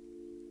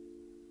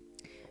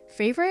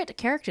 Favorite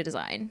character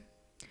design?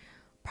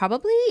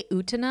 Probably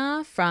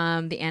Utena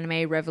from the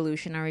anime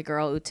Revolutionary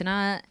Girl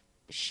Utena.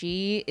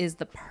 She is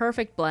the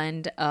perfect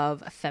blend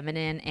of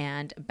feminine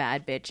and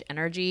bad bitch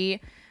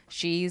energy.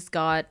 She's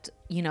got,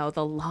 you know,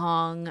 the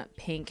long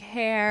pink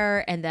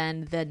hair and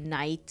then the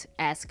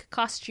knight-esque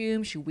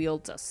costume. She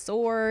wields a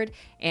sword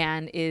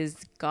and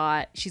she's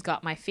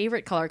got my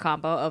favorite color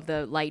combo of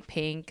the light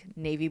pink,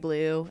 navy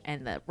blue,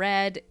 and the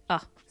red.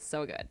 Oh,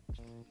 so good.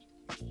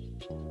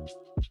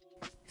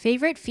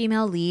 Favorite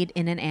female lead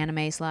in an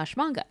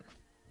anime/manga?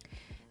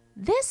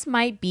 This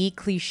might be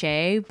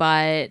cliche,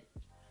 but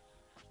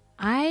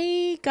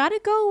I gotta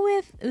go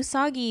with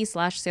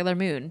Usagi/Sailor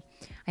Moon.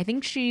 I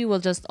think she will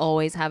just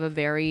always have a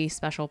very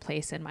special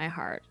place in my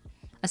heart,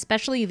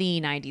 especially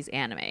the 90s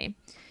anime.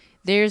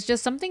 There's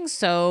just something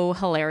so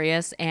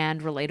hilarious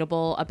and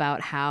relatable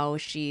about how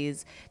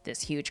she's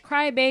this huge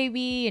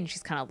crybaby and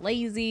she's kind of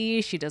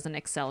lazy, she doesn't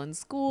excel in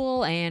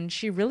school, and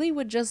she really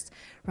would just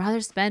rather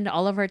spend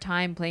all of her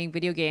time playing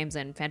video games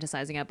and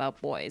fantasizing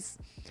about boys.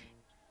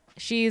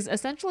 She's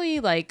essentially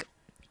like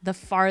the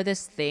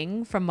farthest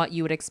thing from what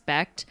you would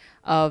expect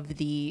of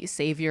the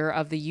savior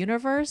of the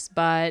universe,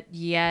 but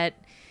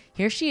yet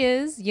here she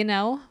is, you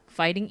know,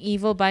 fighting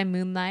evil by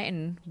moonlight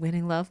and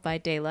winning love by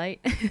daylight.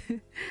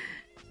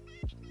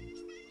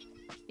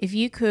 If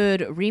you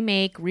could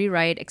remake,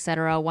 rewrite,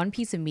 etc. one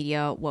piece of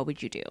media, what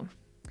would you do?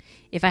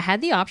 If I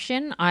had the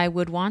option, I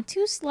would want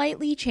to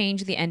slightly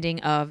change the ending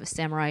of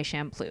Samurai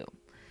Champloo.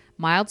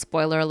 Mild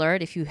spoiler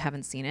alert if you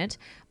haven't seen it,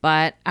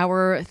 but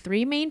our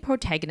three main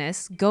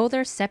protagonists go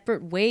their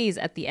separate ways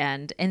at the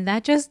end, and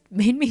that just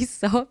made me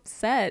so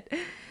upset.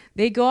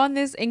 They go on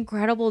this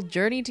incredible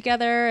journey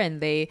together and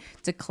they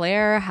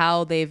declare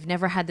how they've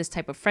never had this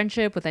type of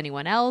friendship with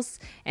anyone else,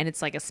 and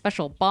it's like a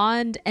special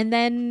bond, and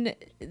then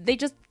they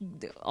just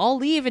all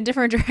leave in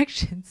different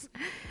directions.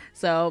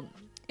 So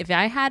if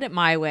I had it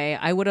my way,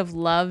 I would have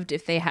loved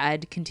if they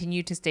had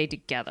continued to stay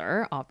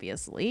together,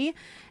 obviously.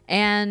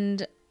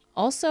 And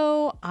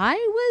also, I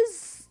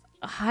was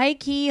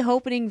high-key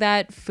hoping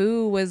that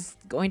Fu was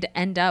going to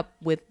end up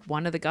with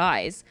one of the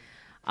guys.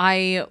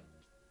 I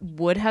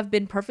would have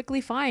been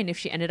perfectly fine if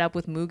she ended up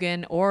with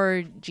Mugen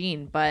or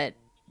Jean, but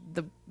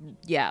the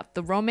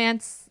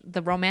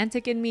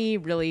romantic in me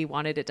really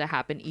wanted it to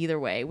happen either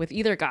way. With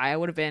either guy, I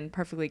would have been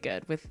perfectly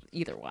good with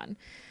either one.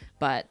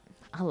 But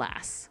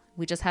alas,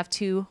 we just have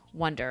to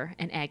wonder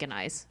and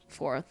agonize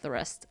for the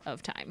rest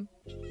of time.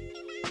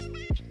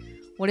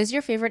 What is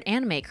your favorite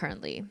anime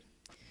currently?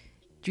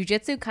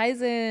 Jujutsu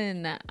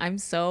Kaisen. I'm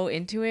so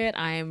into it.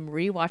 I'm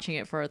rewatching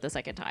it for the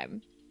second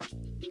time.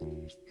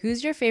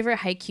 Who's your favorite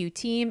Haikyuu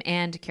team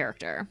and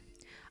character?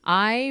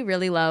 I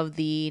really love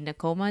the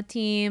Nakoma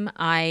team.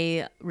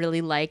 I really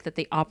like that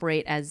they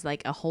operate as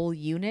like a whole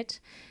unit.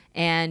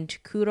 And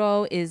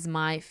Kuro is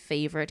my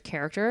favorite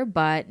character,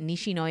 but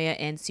Nishinoya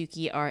and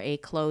Suki are a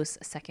close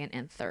second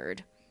and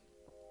third.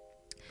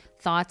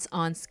 Thoughts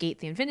on Skate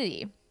the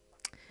Infinity?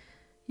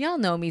 Y'all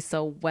know me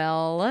so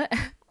well.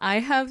 I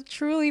have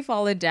truly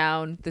fallen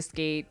down the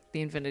Skate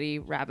the Infinity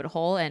rabbit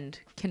hole and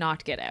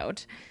cannot get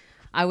out.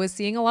 I was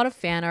seeing a lot of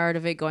fan art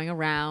of it going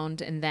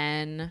around, and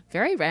then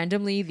very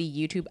randomly the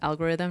YouTube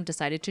algorithm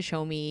decided to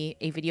show me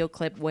a video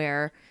clip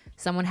where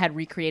someone had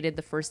recreated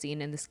the first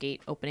scene in the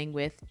Skate opening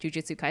with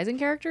Jujutsu Kaisen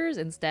characters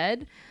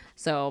instead.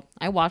 So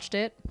I watched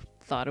it,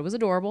 thought it was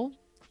adorable,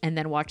 and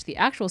then watched the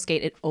actual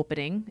Skate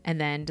opening, and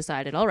then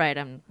decided, all right,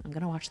 I'm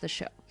gonna watch the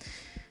show.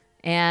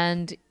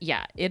 And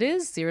yeah, it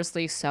is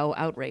seriously so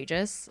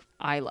outrageous.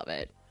 I love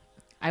it.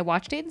 I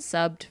watched it in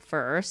subbed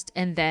first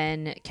and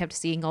then kept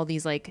seeing all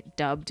these like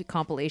dubbed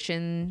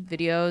compilation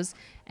videos.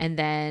 And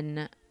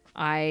then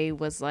I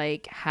was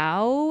like,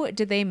 how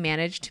did they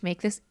manage to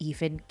make this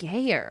even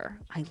gayer?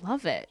 I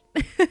love it.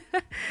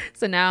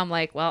 So now I'm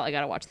like, well, I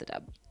gotta watch the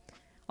dub.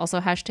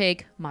 Also,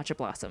 hashtag Matcha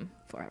Blossom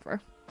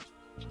forever.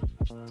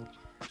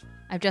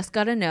 I've just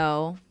gotta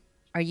know,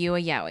 are you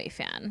a yaoi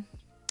fan?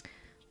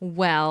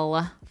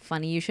 Well,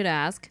 funny you should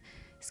ask.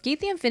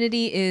 Skate the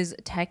Infinity is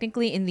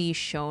technically in the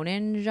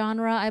shonen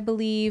genre, I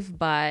believe,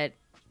 but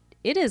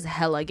it is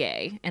hella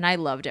gay, and I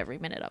loved every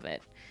minute of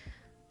it.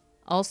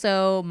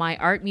 Also, my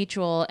art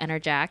mutual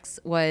Enerjax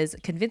was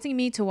convincing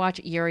me to watch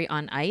Yuri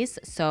on Ice,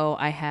 so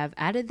I have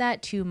added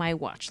that to my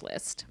watch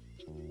list.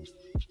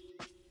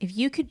 If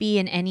you could be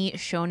in any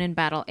shonen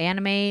battle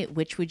anime,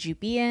 which would you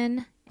be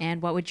in,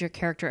 and what would your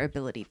character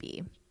ability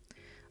be?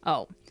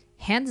 Oh,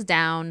 hands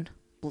down,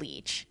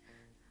 Bleach.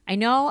 I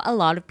know a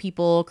lot of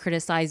people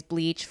criticize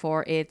Bleach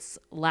for its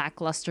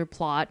lackluster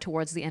plot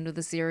towards the end of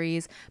the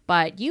series,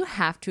 but you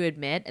have to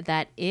admit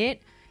that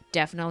it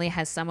definitely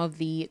has some of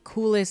the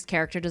coolest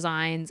character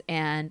designs,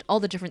 and all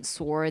the different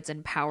swords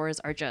and powers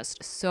are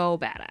just so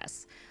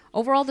badass.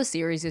 Overall, the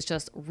series is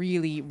just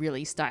really,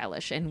 really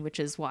stylish, and which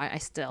is why I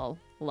still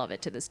love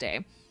it to this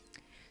day.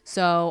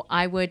 So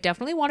I would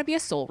definitely want to be a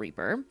Soul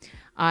Reaper.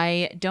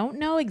 I don't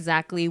know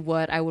exactly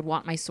what I would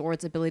want my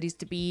sword's abilities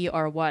to be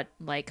or what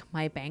like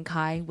my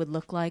Bankai would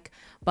look like,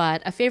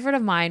 but a favorite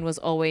of mine was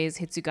always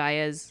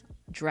Hitsugaya's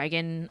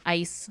Dragon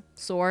Ice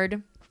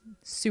sword.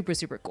 Super,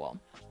 super cool.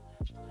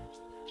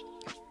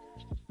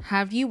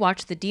 Have you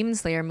watched the Demon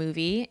Slayer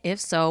movie? If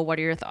so, what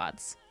are your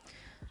thoughts?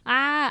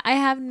 I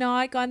have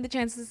not gotten the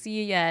chance to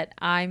see it yet.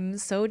 I'm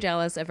so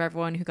jealous of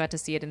everyone who got to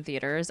see it in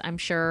theaters. I'm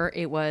sure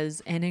it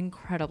was an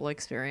incredible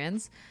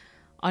experience.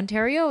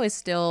 Ontario is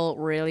still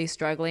really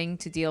struggling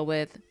to deal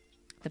with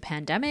the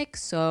pandemic,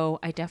 so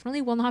I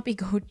definitely will not be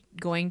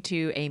going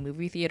to a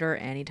movie theater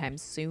anytime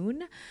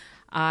soon.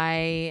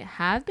 I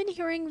have been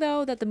hearing,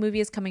 though, that the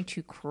movie is coming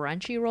to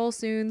Crunchyroll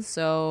soon,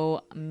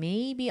 so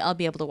maybe I'll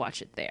be able to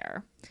watch it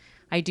there.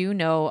 I do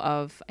know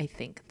of, I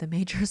think, the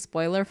major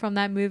spoiler from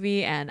that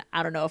movie, and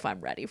I don't know if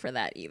I'm ready for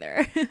that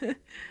either.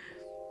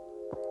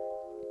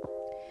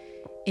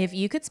 If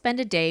you could spend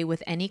a day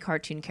with any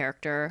cartoon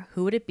character,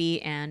 who would it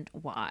be and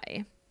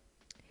why?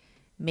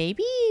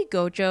 Maybe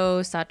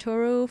Gojo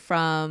Satoru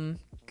from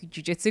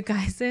Jujutsu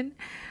Kaisen.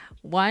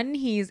 One,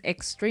 he's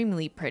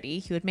extremely pretty.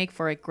 He would make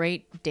for a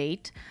great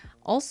date.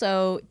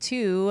 Also,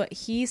 two,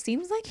 he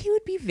seems like he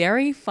would be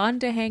very fun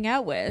to hang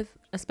out with,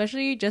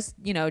 especially just,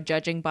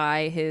 judging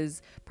by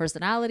his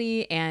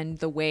personality and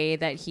the way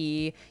that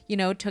he,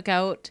 took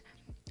out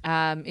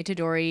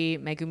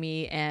Itadori,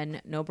 Megumi,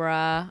 and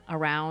Nobara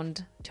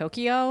around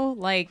Tokyo.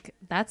 Like,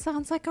 that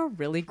sounds like a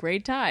really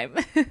great time.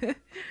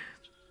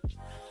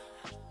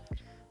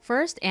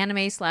 First,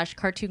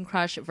 anime/cartoon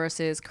crush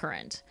versus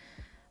current.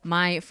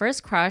 My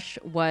first crush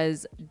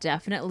was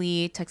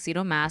definitely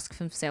Tuxedo Mask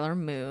from Sailor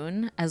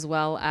Moon, as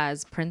well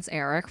as Prince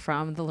Eric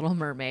from The Little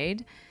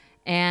Mermaid.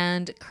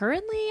 And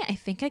currently, I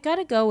think I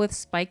gotta go with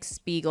Spike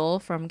Spiegel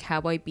from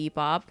Cowboy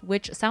Bebop,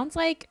 which sounds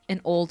like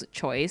an old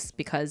choice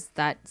because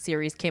that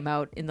series came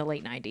out in the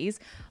late 90s,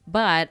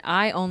 but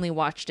I only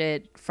watched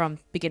it from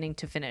beginning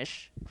to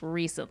finish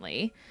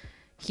recently.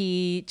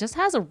 He just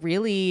has a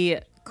really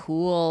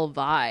cool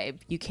vibe.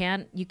 You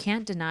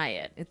can't deny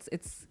it.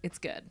 It's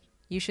good.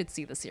 You should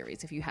see the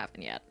series if you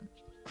haven't yet.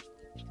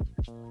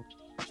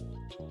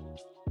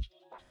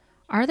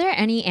 Are there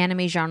any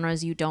anime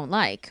genres you don't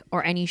like,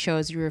 or any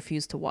shows you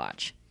refuse to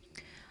watch?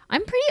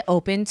 I'm pretty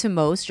open to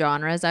most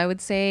genres, I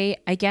would say.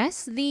 I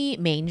guess the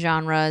main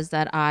genres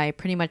that I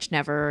pretty much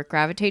never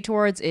gravitate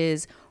towards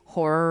is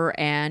horror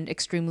and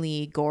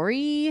extremely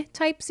gory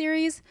type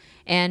series.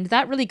 And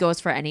that really goes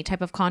for any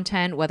type of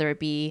content, whether it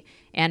be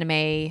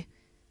anime,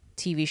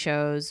 TV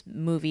shows,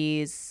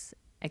 movies,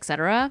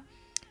 etc.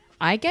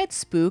 I get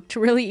spooked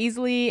really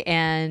easily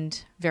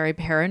and very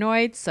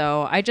paranoid,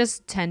 so I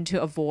just tend to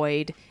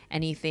avoid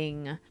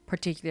anything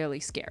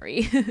particularly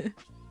scary.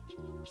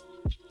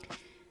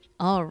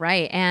 All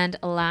right, and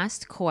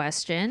last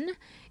question.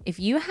 If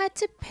you had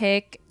to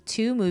pick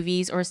 2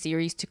 movies or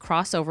series to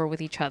cross over with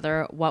each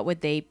other, what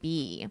would they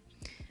be?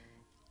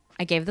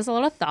 I gave this a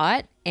lot of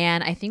thought,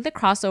 and I think the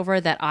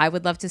crossover that I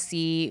would love to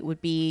see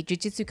would be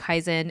Jujutsu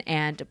Kaisen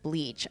and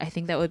Bleach. I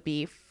think that would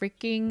be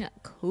freaking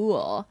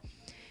cool.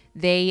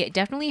 They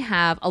definitely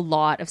have a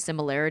lot of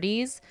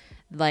similarities,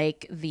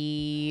 like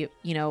the,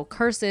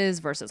 curses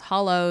versus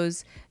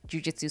hollows,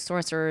 jujutsu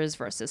sorcerers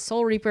versus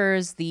soul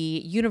reapers.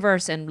 The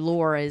universe and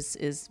lore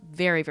is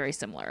very, very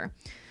similar.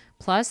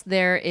 Plus,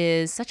 there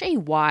is such a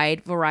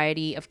wide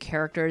variety of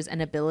characters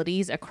and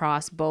abilities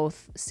across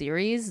both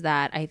series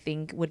that I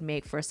think would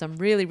make for some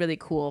really, really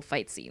cool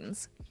fight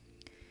scenes.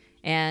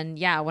 And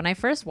yeah, when I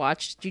first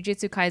watched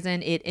Jujutsu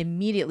Kaisen, it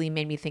immediately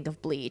made me think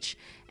of Bleach.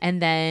 And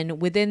then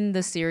within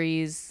the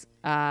series,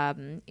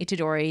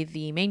 Itadori,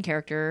 the main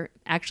character,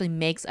 actually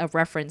makes a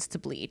reference to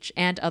Bleach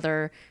and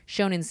other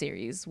shonen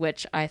series,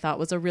 which I thought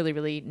was a really,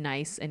 really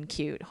nice and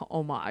cute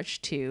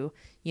homage to,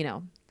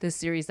 the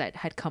series that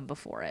had come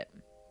before it.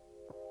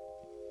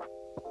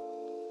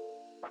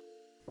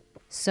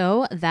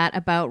 So that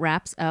about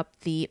wraps up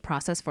the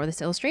process for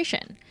this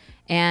illustration.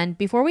 And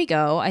before we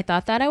go, I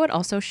thought that I would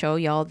also show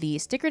y'all the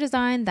sticker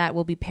design that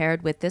will be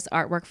paired with this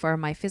artwork for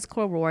my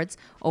physical rewards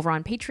over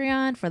on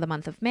Patreon for the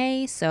month of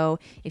May. So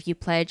if you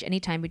pledge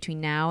anytime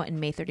between now and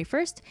May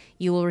 31st,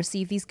 you will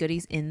receive these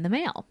goodies in the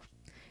mail.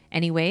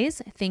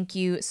 Anyways, thank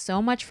you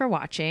so much for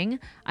watching.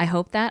 I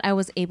hope that I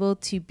was able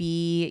to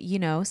be,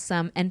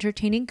 some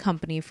entertaining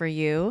company for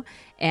you.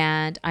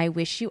 And I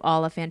wish you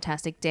all a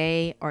fantastic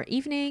day or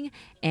evening.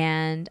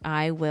 And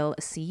I will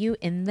see you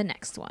in the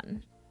next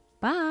one.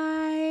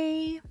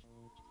 Bye.